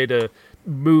found a way to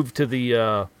move to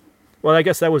the well, I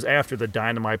guess that was after the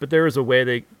dynamite, but there was a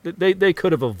way they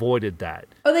could have avoided that.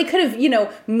 Oh, they could have,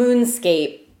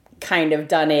 Moonscape kind of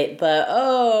done it.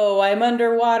 I'm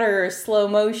underwater, slow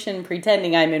motion,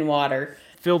 pretending I'm in water.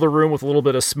 Fill the room with a little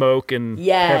bit of smoke and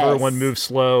have everyone move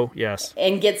slow. Yes.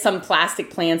 And get some plastic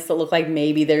plants that look like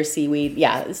maybe they're seaweed.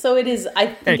 Yeah. So it is, I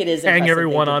think it is. Hang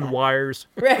everyone on wires.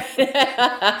 Right.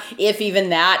 If even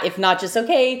that, if not just,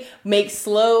 make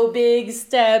slow, big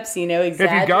steps, exaggerate.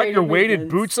 Have you got your weighted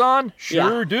boots on?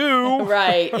 Sure do.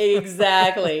 Right.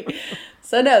 Exactly.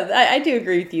 So no, I do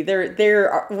agree with you.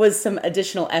 There was some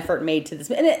additional effort made to this.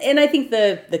 And I think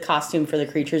the costume for the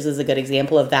creatures is a good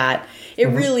example of that. It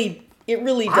really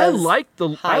does.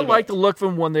 I like the look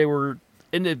from when they were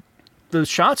in the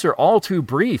shots are all too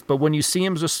brief, but when you see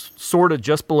them just sort of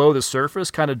just below the surface,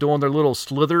 kind of doing their little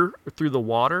slither through the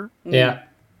water. Yeah.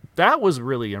 That was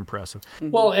really impressive.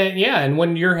 Well, and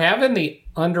when you're having the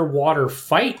underwater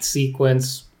fight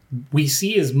sequence, we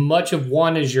see as much of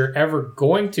one as you're ever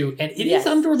going to, and it is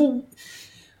under the...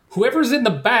 Whoever's in the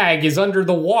bag is under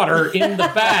the water in the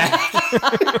bag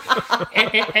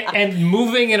and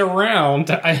moving it around.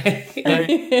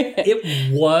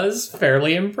 It was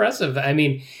fairly impressive. I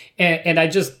mean, and I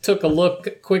just took a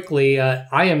look quickly.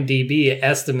 IMDb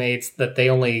estimates that they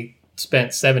only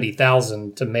spent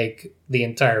 $70,000 to make the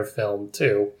entire film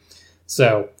too.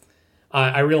 So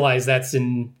I realize that's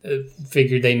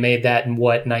figured they made that in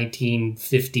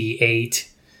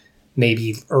 1958,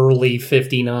 maybe early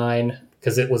 59,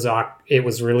 because it was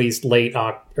released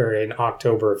in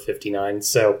October of 59.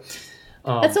 So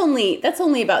that's only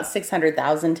about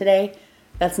 $600,000 today.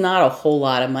 That's not a whole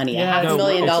lot of money. Yeah,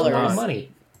 $500,000 a lot of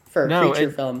money for a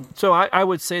feature film. So I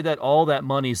would say that all that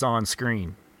money's on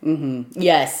screen. Mm-hmm.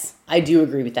 Yes, I do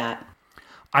agree with that.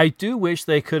 I do wish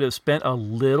they could have spent a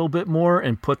little bit more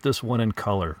and put this one in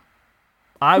color.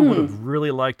 I would have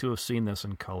really liked to have seen this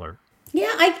in color.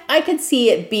 Yeah, I could see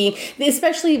it being,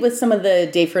 especially with some of the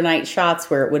day for night shots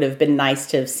where it would have been nice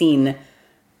to have seen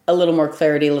a little more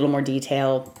clarity, a little more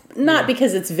detail. Not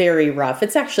because it's very rough.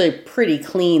 It's actually pretty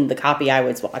clean, the copy I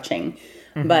was watching.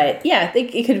 Mm-hmm. But yeah,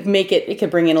 it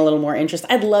could bring in a little more interest.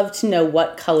 I'd love to know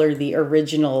what color the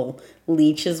original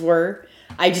leeches were.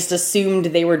 I just assumed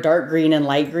they were dark green and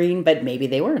light green, but maybe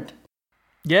they weren't.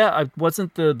 Yeah,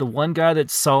 wasn't the one guy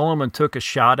that saw him and took a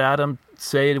shot at him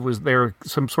say it was there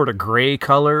some sort of gray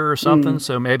color or something?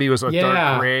 So maybe it was a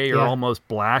dark gray or almost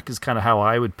black is kind of how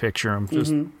I would picture him.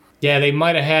 Just Yeah, they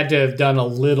might have had to have done a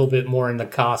little bit more in the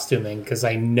costuming because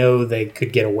I know they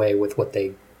could get away with what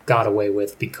they got away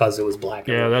with because it was black.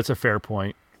 Yeah, that's a fair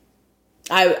point.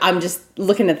 I'm just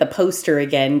looking at the poster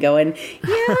again going, yeah,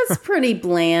 it's pretty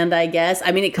bland, I guess.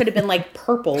 I mean, it could have been like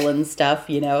purple and stuff,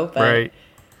 but... Right.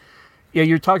 Yeah,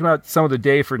 you're talking about some of the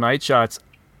day for night shots.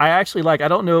 I actually I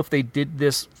don't know if they did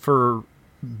this for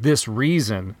this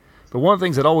reason, but one of the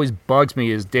things that always bugs me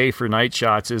is day for night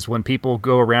shots is when people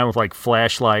go around with like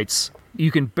flashlights. You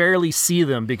can barely see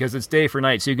them because it's day for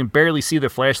night, so you can barely see the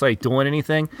flashlight doing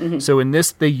anything. Mm-hmm. So in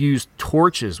this, they used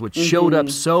torches, which showed up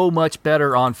so much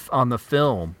better on the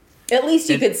film. At least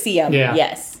you could see them,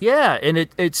 yes. Yeah, and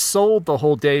it sold the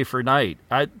whole day for night.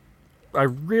 I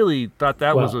really thought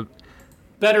that was a...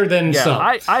 Better than some.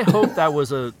 I hope that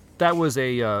was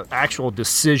a actual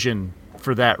decision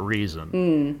for that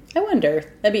reason. I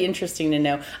wonder. That'd be interesting to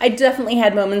know. I definitely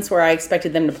had moments where I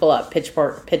expected them to pull out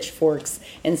pitchforks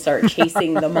and start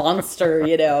chasing the monster,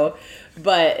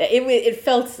 But it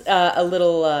felt a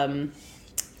little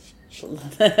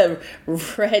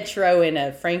retro in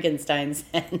a Frankenstein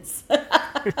sense.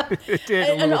 It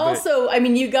did. And also, I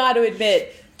mean, you got to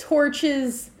admit,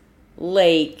 torches,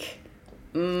 lake.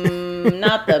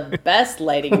 Not the best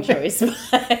lighting choice,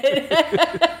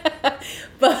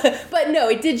 but no,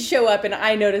 it did show up, and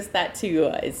I noticed that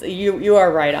too. You are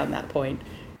right on that point.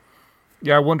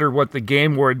 Yeah, I wonder what the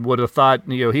game warden would have thought.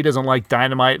 He doesn't like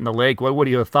dynamite in the lake. What would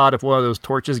he have thought if one of those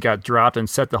torches got dropped and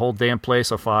set the whole damn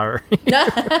place afire?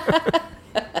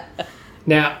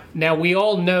 Now we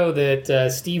all know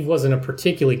that Steve wasn't a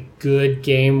particularly good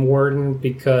game warden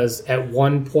because at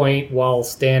one point while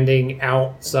standing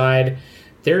outside,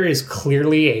 there is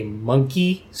clearly a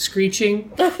monkey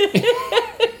screeching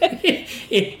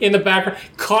in the background.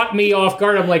 Caught me off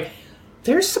guard. I'm like,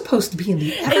 they're supposed to be in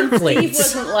the Everglades. And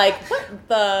Steve wasn't like, what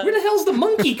the... Where the hell's the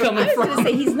monkey coming from? I was going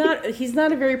to say, he's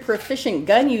not a very proficient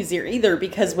gun user either,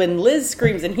 because when Liz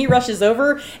screams and he rushes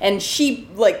over and she,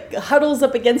 huddles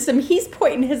up against him, he's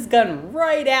pointing his gun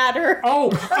right at her.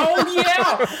 Oh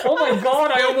yeah! Oh my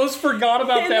God, I almost forgot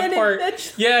about that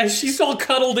part. Yeah, she's all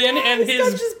cuddled in and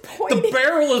the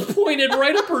barrel is pointed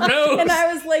right up her nose. And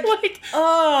I was like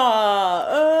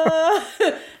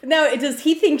now, does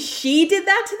he think she did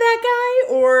that to that guy?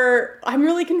 Or I'm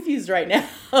really confused right now.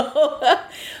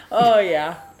 Oh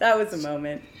yeah, that was a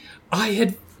moment.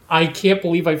 I can't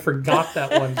believe I forgot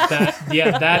that one.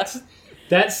 That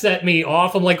set me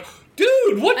off. I'm like,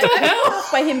 dude, what the hell?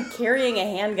 By him carrying a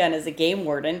handgun as a game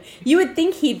warden, you would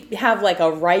think he'd have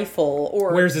a rifle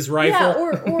or... Where's his rifle? Yeah,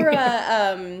 or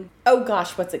a, oh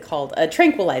gosh, what's it called? A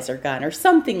tranquilizer gun or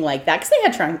something like that. Because they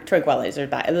had tranquilizers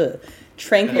back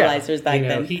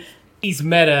then. He's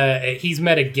met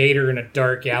a gator in a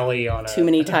dark alley on too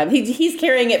many times. He's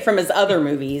carrying it from his other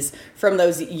movies, from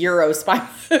those Euro spy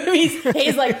movies.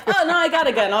 He's like, oh no, I got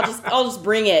a gun. I'll just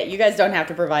bring it. You guys don't have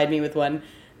to provide me with one.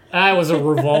 That was a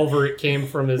revolver. It came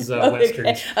from his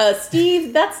Western.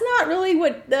 Steve, that's not really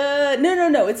what...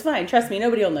 No, it's fine. Trust me,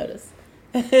 nobody will notice.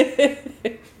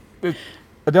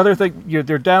 Another thing,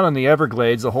 they're down in the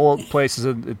Everglades. The whole place is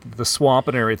in the swamp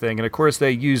and everything. And, of course,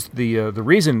 they used the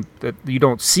reason that you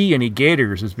don't see any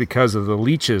gators is because of the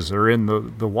leeches are in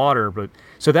the water.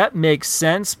 So that makes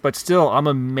sense, but still, I'm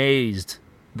amazed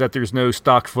that there's no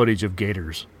stock footage of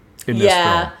gators in this film.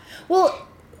 Yeah. Well,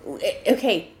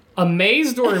 okay.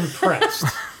 Amazed or impressed?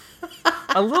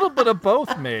 A little bit of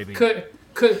both, maybe.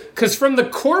 Because from the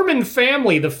Corman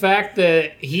family, the fact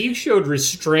that he showed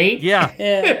restraint,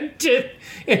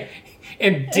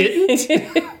 and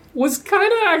didn't was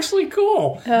kind of actually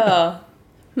cool. Oh,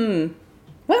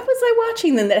 what was I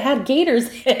watching then that had gators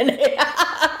in it?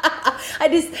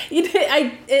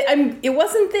 It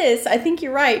wasn't this. I think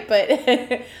you're right, but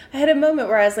I had a moment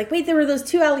where I was like, wait, there were those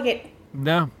two alligators.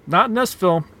 No, not in this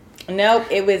film. No,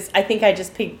 it was. I think I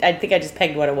just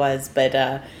pegged what it was,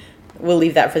 but we'll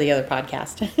leave that for the other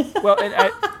podcast. Well,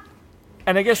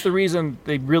 and I guess the reason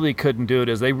they really couldn't do it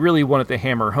is they really wanted to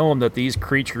hammer home that these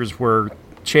creatures were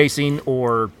chasing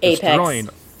or destroying.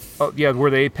 Oh, yeah, we're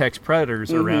the apex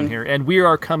predators around here, and we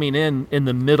are coming in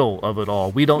the middle of it all.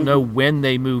 We don't know when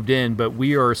they moved in, but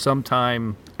we are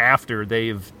sometime after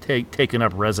they've taken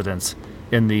up residence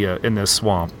in this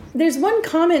swamp. There's one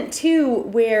comment, too,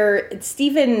 where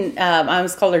Stephen, I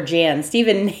almost called her Jan.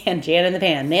 Stephen Nan, Jan in the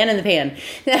Pan, Nan in the Pan.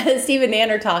 Steve and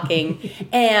Nan are talking,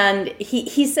 and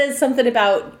he says something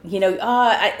about,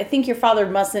 I think your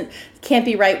father can't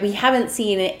be right. We haven't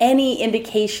seen any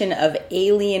indication of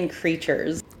alien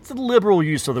creatures. It's a liberal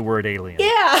use of the word alien.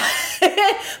 Yeah.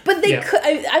 But they could,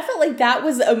 I felt like that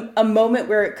was a moment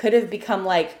where it could have become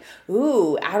like,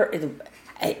 ooh,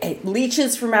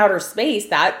 leeches from outer space.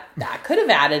 That could have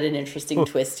added an interesting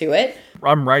twist to it.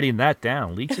 I'm writing that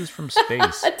down. Leeches from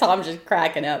space. Tom's just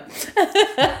cracking up.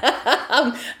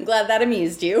 I'm glad that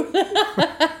amused you.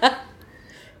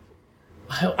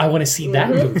 I want to see that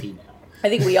movie now. I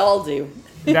think we all do.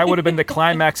 That would have been the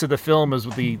climax of the film, is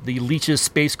with the leeches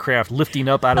spacecraft lifting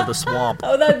up out of the swamp.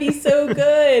 Oh, that'd be so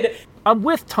good. I'm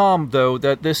with Tom, though,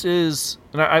 that this is,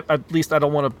 and at least I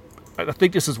don't want to, I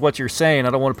think this is what you're saying.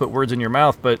 I don't want to put words in your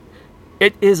mouth, but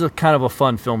it is a kind of a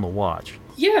fun film to watch.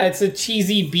 Yeah, it's a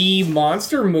cheesy B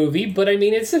monster movie, but I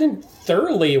mean, it's a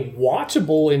thoroughly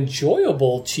watchable,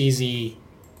 enjoyable cheesy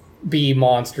B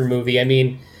monster movie. I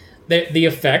mean, the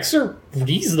effects are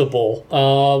reasonable.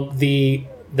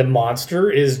 The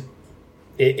monster is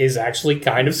actually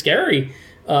kind of scary.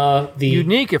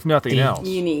 Unique, if nothing else.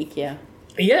 Unique, yeah.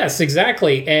 Yes,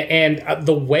 exactly. And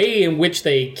the way in which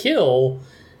they kill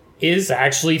is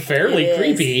actually fairly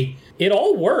creepy. It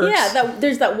all works. Yeah,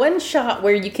 there's that one shot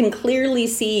where you can clearly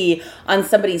see on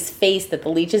somebody's face that the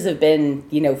leeches have been,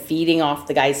 feeding off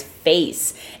the guy's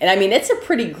face. And I mean, it's a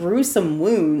pretty gruesome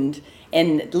wound.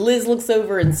 And Liz looks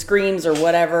over and screams or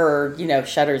whatever, or,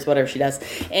 shudders, whatever she does.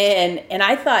 And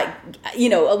I thought,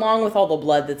 along with all the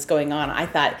blood that's going on, I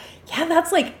thought, yeah,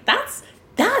 that's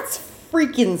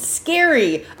freaking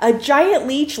scary. A giant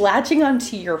leech latching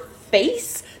onto your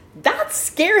face? That's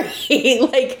scary.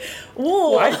 Like,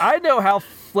 whoa. I know how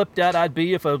flipped out I'd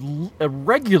be if a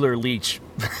regular leech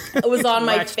was on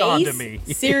my latched face. onto me.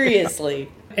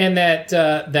 Seriously. And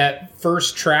that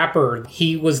first trapper,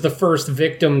 he was the first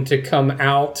victim to come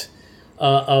out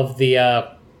of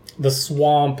the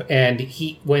swamp, and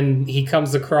when he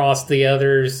comes across the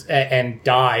others and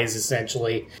dies,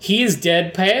 essentially, he is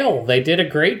dead pale. They did a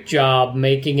great job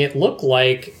making it look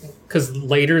like, because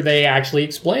later they actually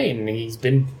explain he's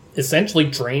been essentially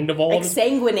drained of all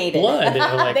exsanguinated blood.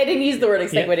 They didn't use the word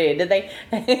exsanguinated, did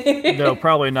they? No,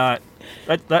 probably not.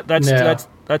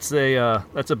 That's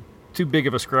a too big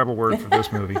of a Scrabble word for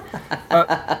this movie.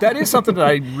 That is something that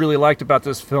I really liked about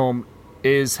this film,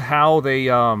 is how they,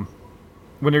 when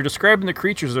they're describing the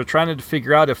creatures, they're trying to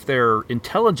figure out if they're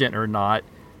intelligent or not,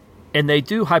 and they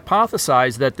do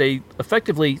hypothesize that they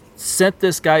effectively sent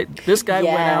this guy. This guy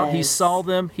went out, he saw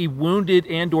them, he wounded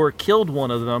and or killed one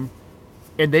of them,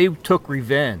 and they took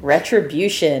revenge.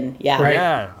 Retribution, yeah. Right.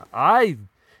 Yeah,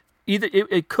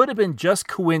 it could have been just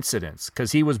coincidence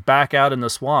because he was back out in the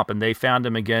swamp and they found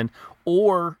him again,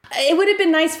 or it would have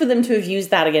been nice for them to have used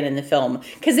that again in the film,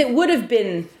 because it would have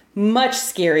been much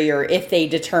scarier if they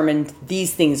determined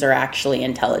these things are actually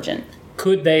intelligent.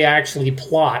 Could they actually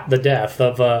plot the death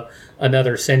of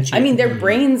another sentient? I mean, their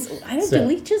brains. Do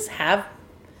leeches have?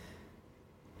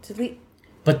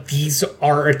 But these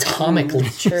are atomic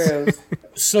leeches. True.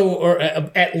 So, or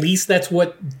at least that's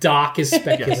what Doc is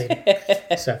speculating.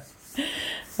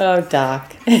 Oh,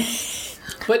 Doc.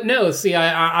 But no, see,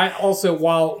 I also,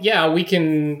 while, we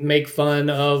can make fun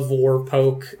of or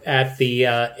poke at the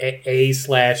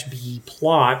A/B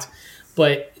plot,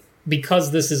 but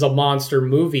because this is a monster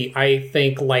movie, I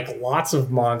think, like lots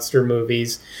of monster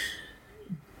movies,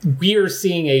 we are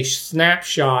seeing a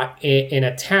snapshot in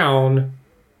a town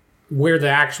where the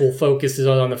actual focus is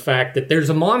on the fact that there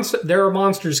are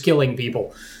monsters killing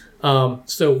people.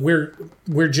 So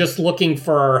we're just looking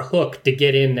for our hook to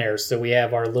get in there. So we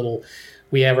have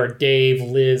our Dave,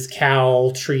 Liz,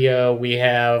 Cal trio. We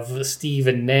have Steve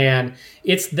and Nan.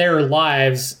 It's their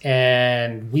lives,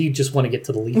 and we just want to get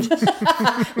to the leeches.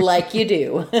 Like you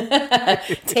do.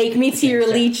 Take me to your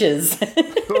leeches.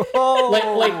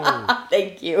 Oh.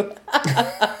 Thank you.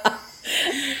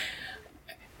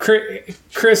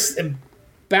 Chris,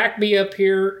 back me up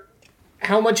here.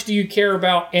 How much do you care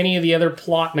about any of the other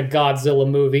plot in a Godzilla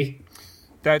movie?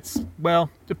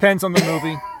 Depends on the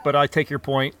movie, but I take your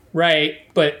point. Right,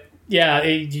 but yeah,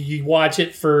 you watch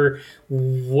it for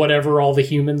whatever all the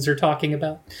humans are talking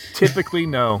about? Typically,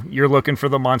 no. You're looking for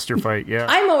the monster fight, yeah.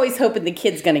 I'm always hoping the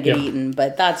kid's going to get eaten,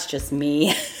 but that's just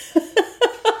me.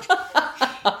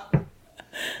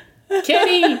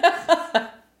 Kenny!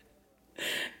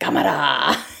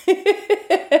 Kamara!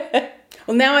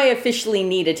 Well, now I officially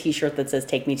need a t-shirt that says,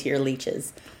 "Take me to your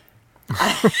leeches."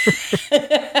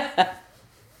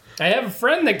 I have a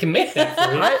friend that can make that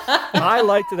for you. I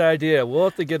like that idea. We'll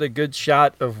have to get a good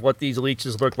shot of what these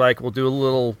leeches look like. We'll do a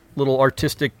little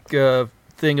artistic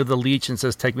thing of the leech and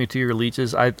says, "Take me to your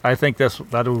leeches." I think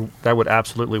that would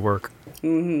absolutely work.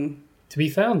 Mm-hmm. To be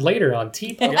found later on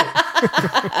T-Public.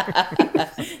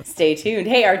 Stay tuned.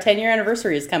 Hey, our 10-year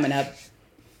anniversary is coming up.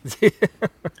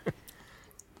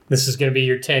 This is going to be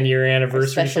your 10-year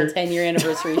anniversary Special shirt? 10-year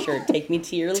anniversary shirt. Take me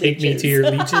to your leeches. Take me to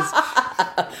your leeches.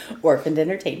 Orphaned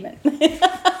Entertainment.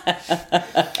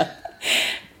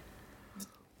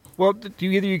 Well, do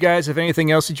either of you guys have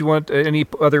anything else that you want, any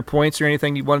other points or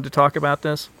anything you wanted to talk about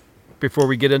this before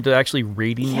we get into actually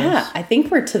rating this? Yeah, I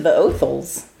think we're to the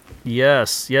Othels.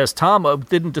 Yes. Tom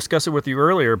didn't discuss it with you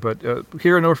earlier, but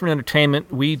here in Orphan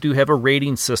Entertainment, we do have a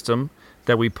rating system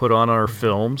that we put on our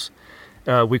films.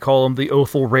 We call them the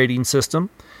Othel rating system.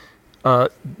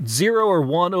 0 or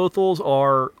 1 Othels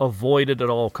are avoided at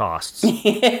all costs.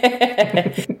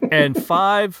 And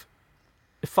 5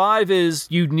 is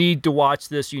you need to watch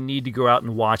this. You need to go out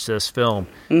and watch this film.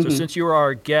 Mm-hmm. So since you're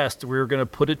our guest, we're going to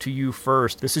put it to you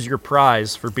first. This is your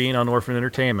prize for being on Orphan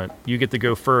Entertainment. You get to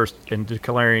go first and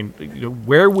declaring,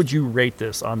 where would you rate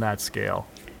this on that scale?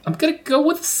 I'm going to go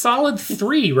with a solid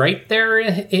 3 right there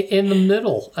in the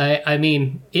middle. I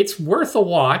mean, it's worth a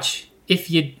watch.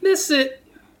 If you miss it,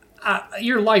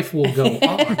 your life will go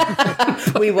on.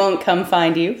 We won't come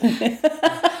find you.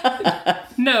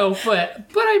 No, but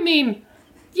I mean,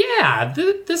 yeah,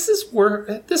 this is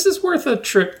worth a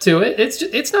trip to it.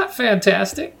 It's not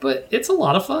fantastic, but it's a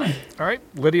lot of fun. All right,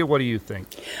 Lydia, what do you think?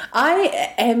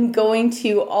 I am going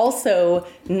to also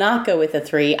not go with a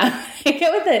 3. I'm going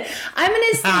to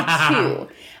say 2.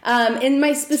 And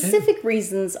my specific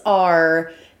reasons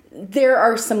are there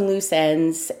are some loose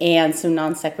ends and some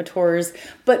non sequiturs,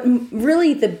 but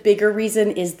really the bigger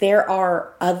reason is there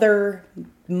are other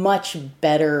much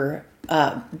better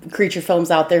creature films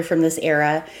out there from this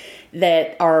era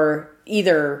that are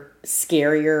either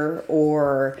scarier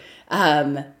or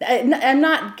I'm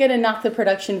not gonna knock the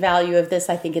production value of this.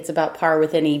 I think it's about par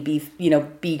with any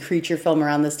B creature film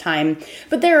around this time,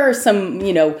 but there are some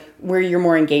where you're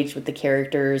more engaged with the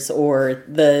characters or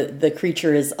the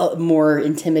creature is more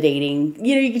intimidating.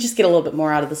 You can just get a little bit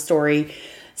more out of the story.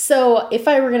 So if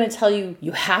I were going to tell you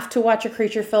have to watch a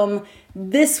creature film,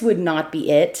 this would not be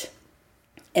it.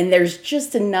 And there's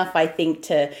just enough, I think,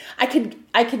 I could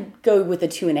go with a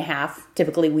 2.5.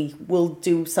 Typically, we will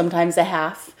do sometimes a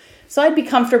half. So I'd be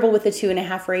comfortable with a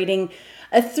 2.5 rating.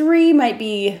 A 3 might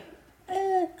be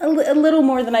a little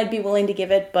more than I'd be willing to give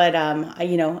it, but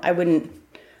I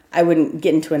wouldn't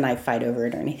get into a knife fight over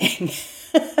it or anything.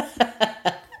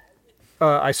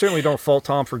 I certainly don't fault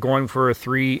Tom for going for a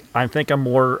 3. I think I'm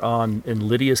more in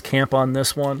Lydia's camp on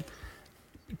this one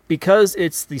because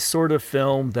it's the sort of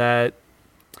film that.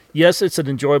 Yes, it's an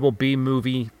enjoyable B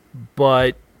movie,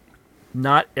 but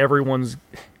not everyone's...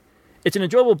 It's an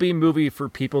enjoyable B movie for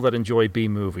people that enjoy B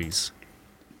movies.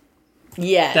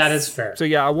 Yes. That is fair. So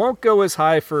yeah, I won't go as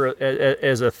high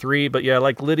as a 3, but yeah,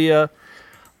 like Lydia,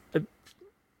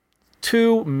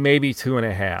 2, maybe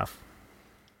 2.5.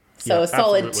 So a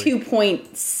solid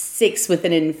 2.6 with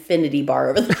an infinity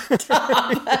bar over the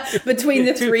top. Between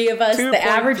the three of us, the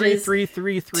average is 2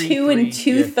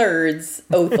 2/3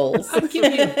 Othels. I'll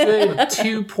give you a good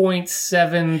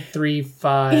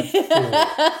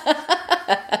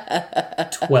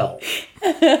 2.7354. 12.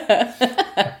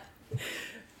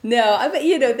 No, I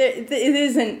mean,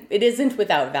 it isn't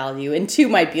without value, and 2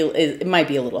 might be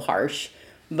a little harsh,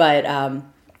 but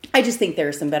I just think there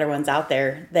are some better ones out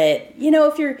there that,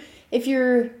 if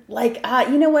you're like,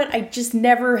 what, I just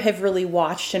never have really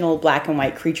watched an old black and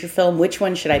white creature film. Which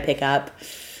one should I pick up?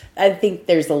 I think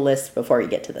there's a list before you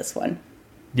get to this one.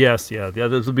 Yes, yeah,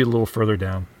 this will be a little further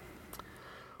down.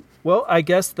 Well, I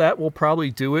guess that will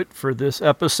probably do it for this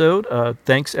episode.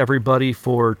 Thanks, everybody,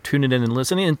 for tuning in and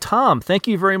listening. And Tom, thank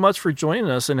you very much for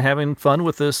joining us and having fun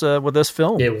with this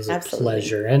film. It was a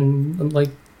pleasure. And,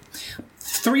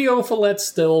 3 O-fillets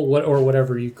still, or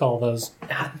whatever you call those.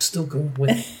 I'm still going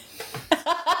with it.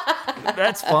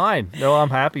 That's fine. No, I'm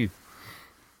happy.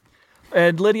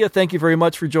 And Lydia, thank you very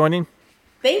much for joining.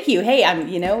 Thank you. Hey, I'm,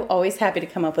 always happy to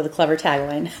come up with a clever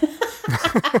tagline.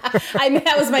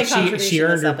 That was my contribution She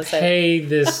earned this her episode. pay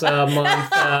this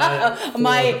month.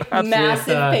 My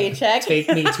massive paycheck. Take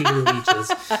me to your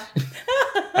beaches.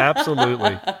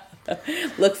 Absolutely.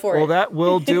 Look for Well, it. that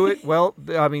will do it. Well,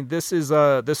 I mean, this is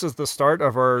the start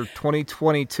of our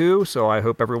 2022. So I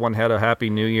hope everyone had a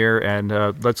happy New Year, and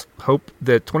let's hope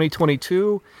that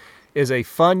 2022 is a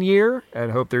fun year,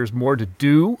 and hope there's more to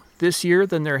do this year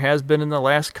than there has been in the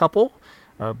last couple.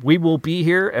 We will be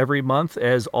here every month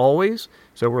as always,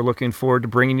 so we're looking forward to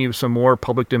bringing you some more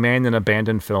public domain and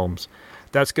abandoned films.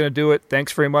 That's going to do it.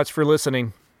 Thanks very much for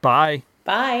listening. Bye.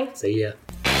 Bye. See ya.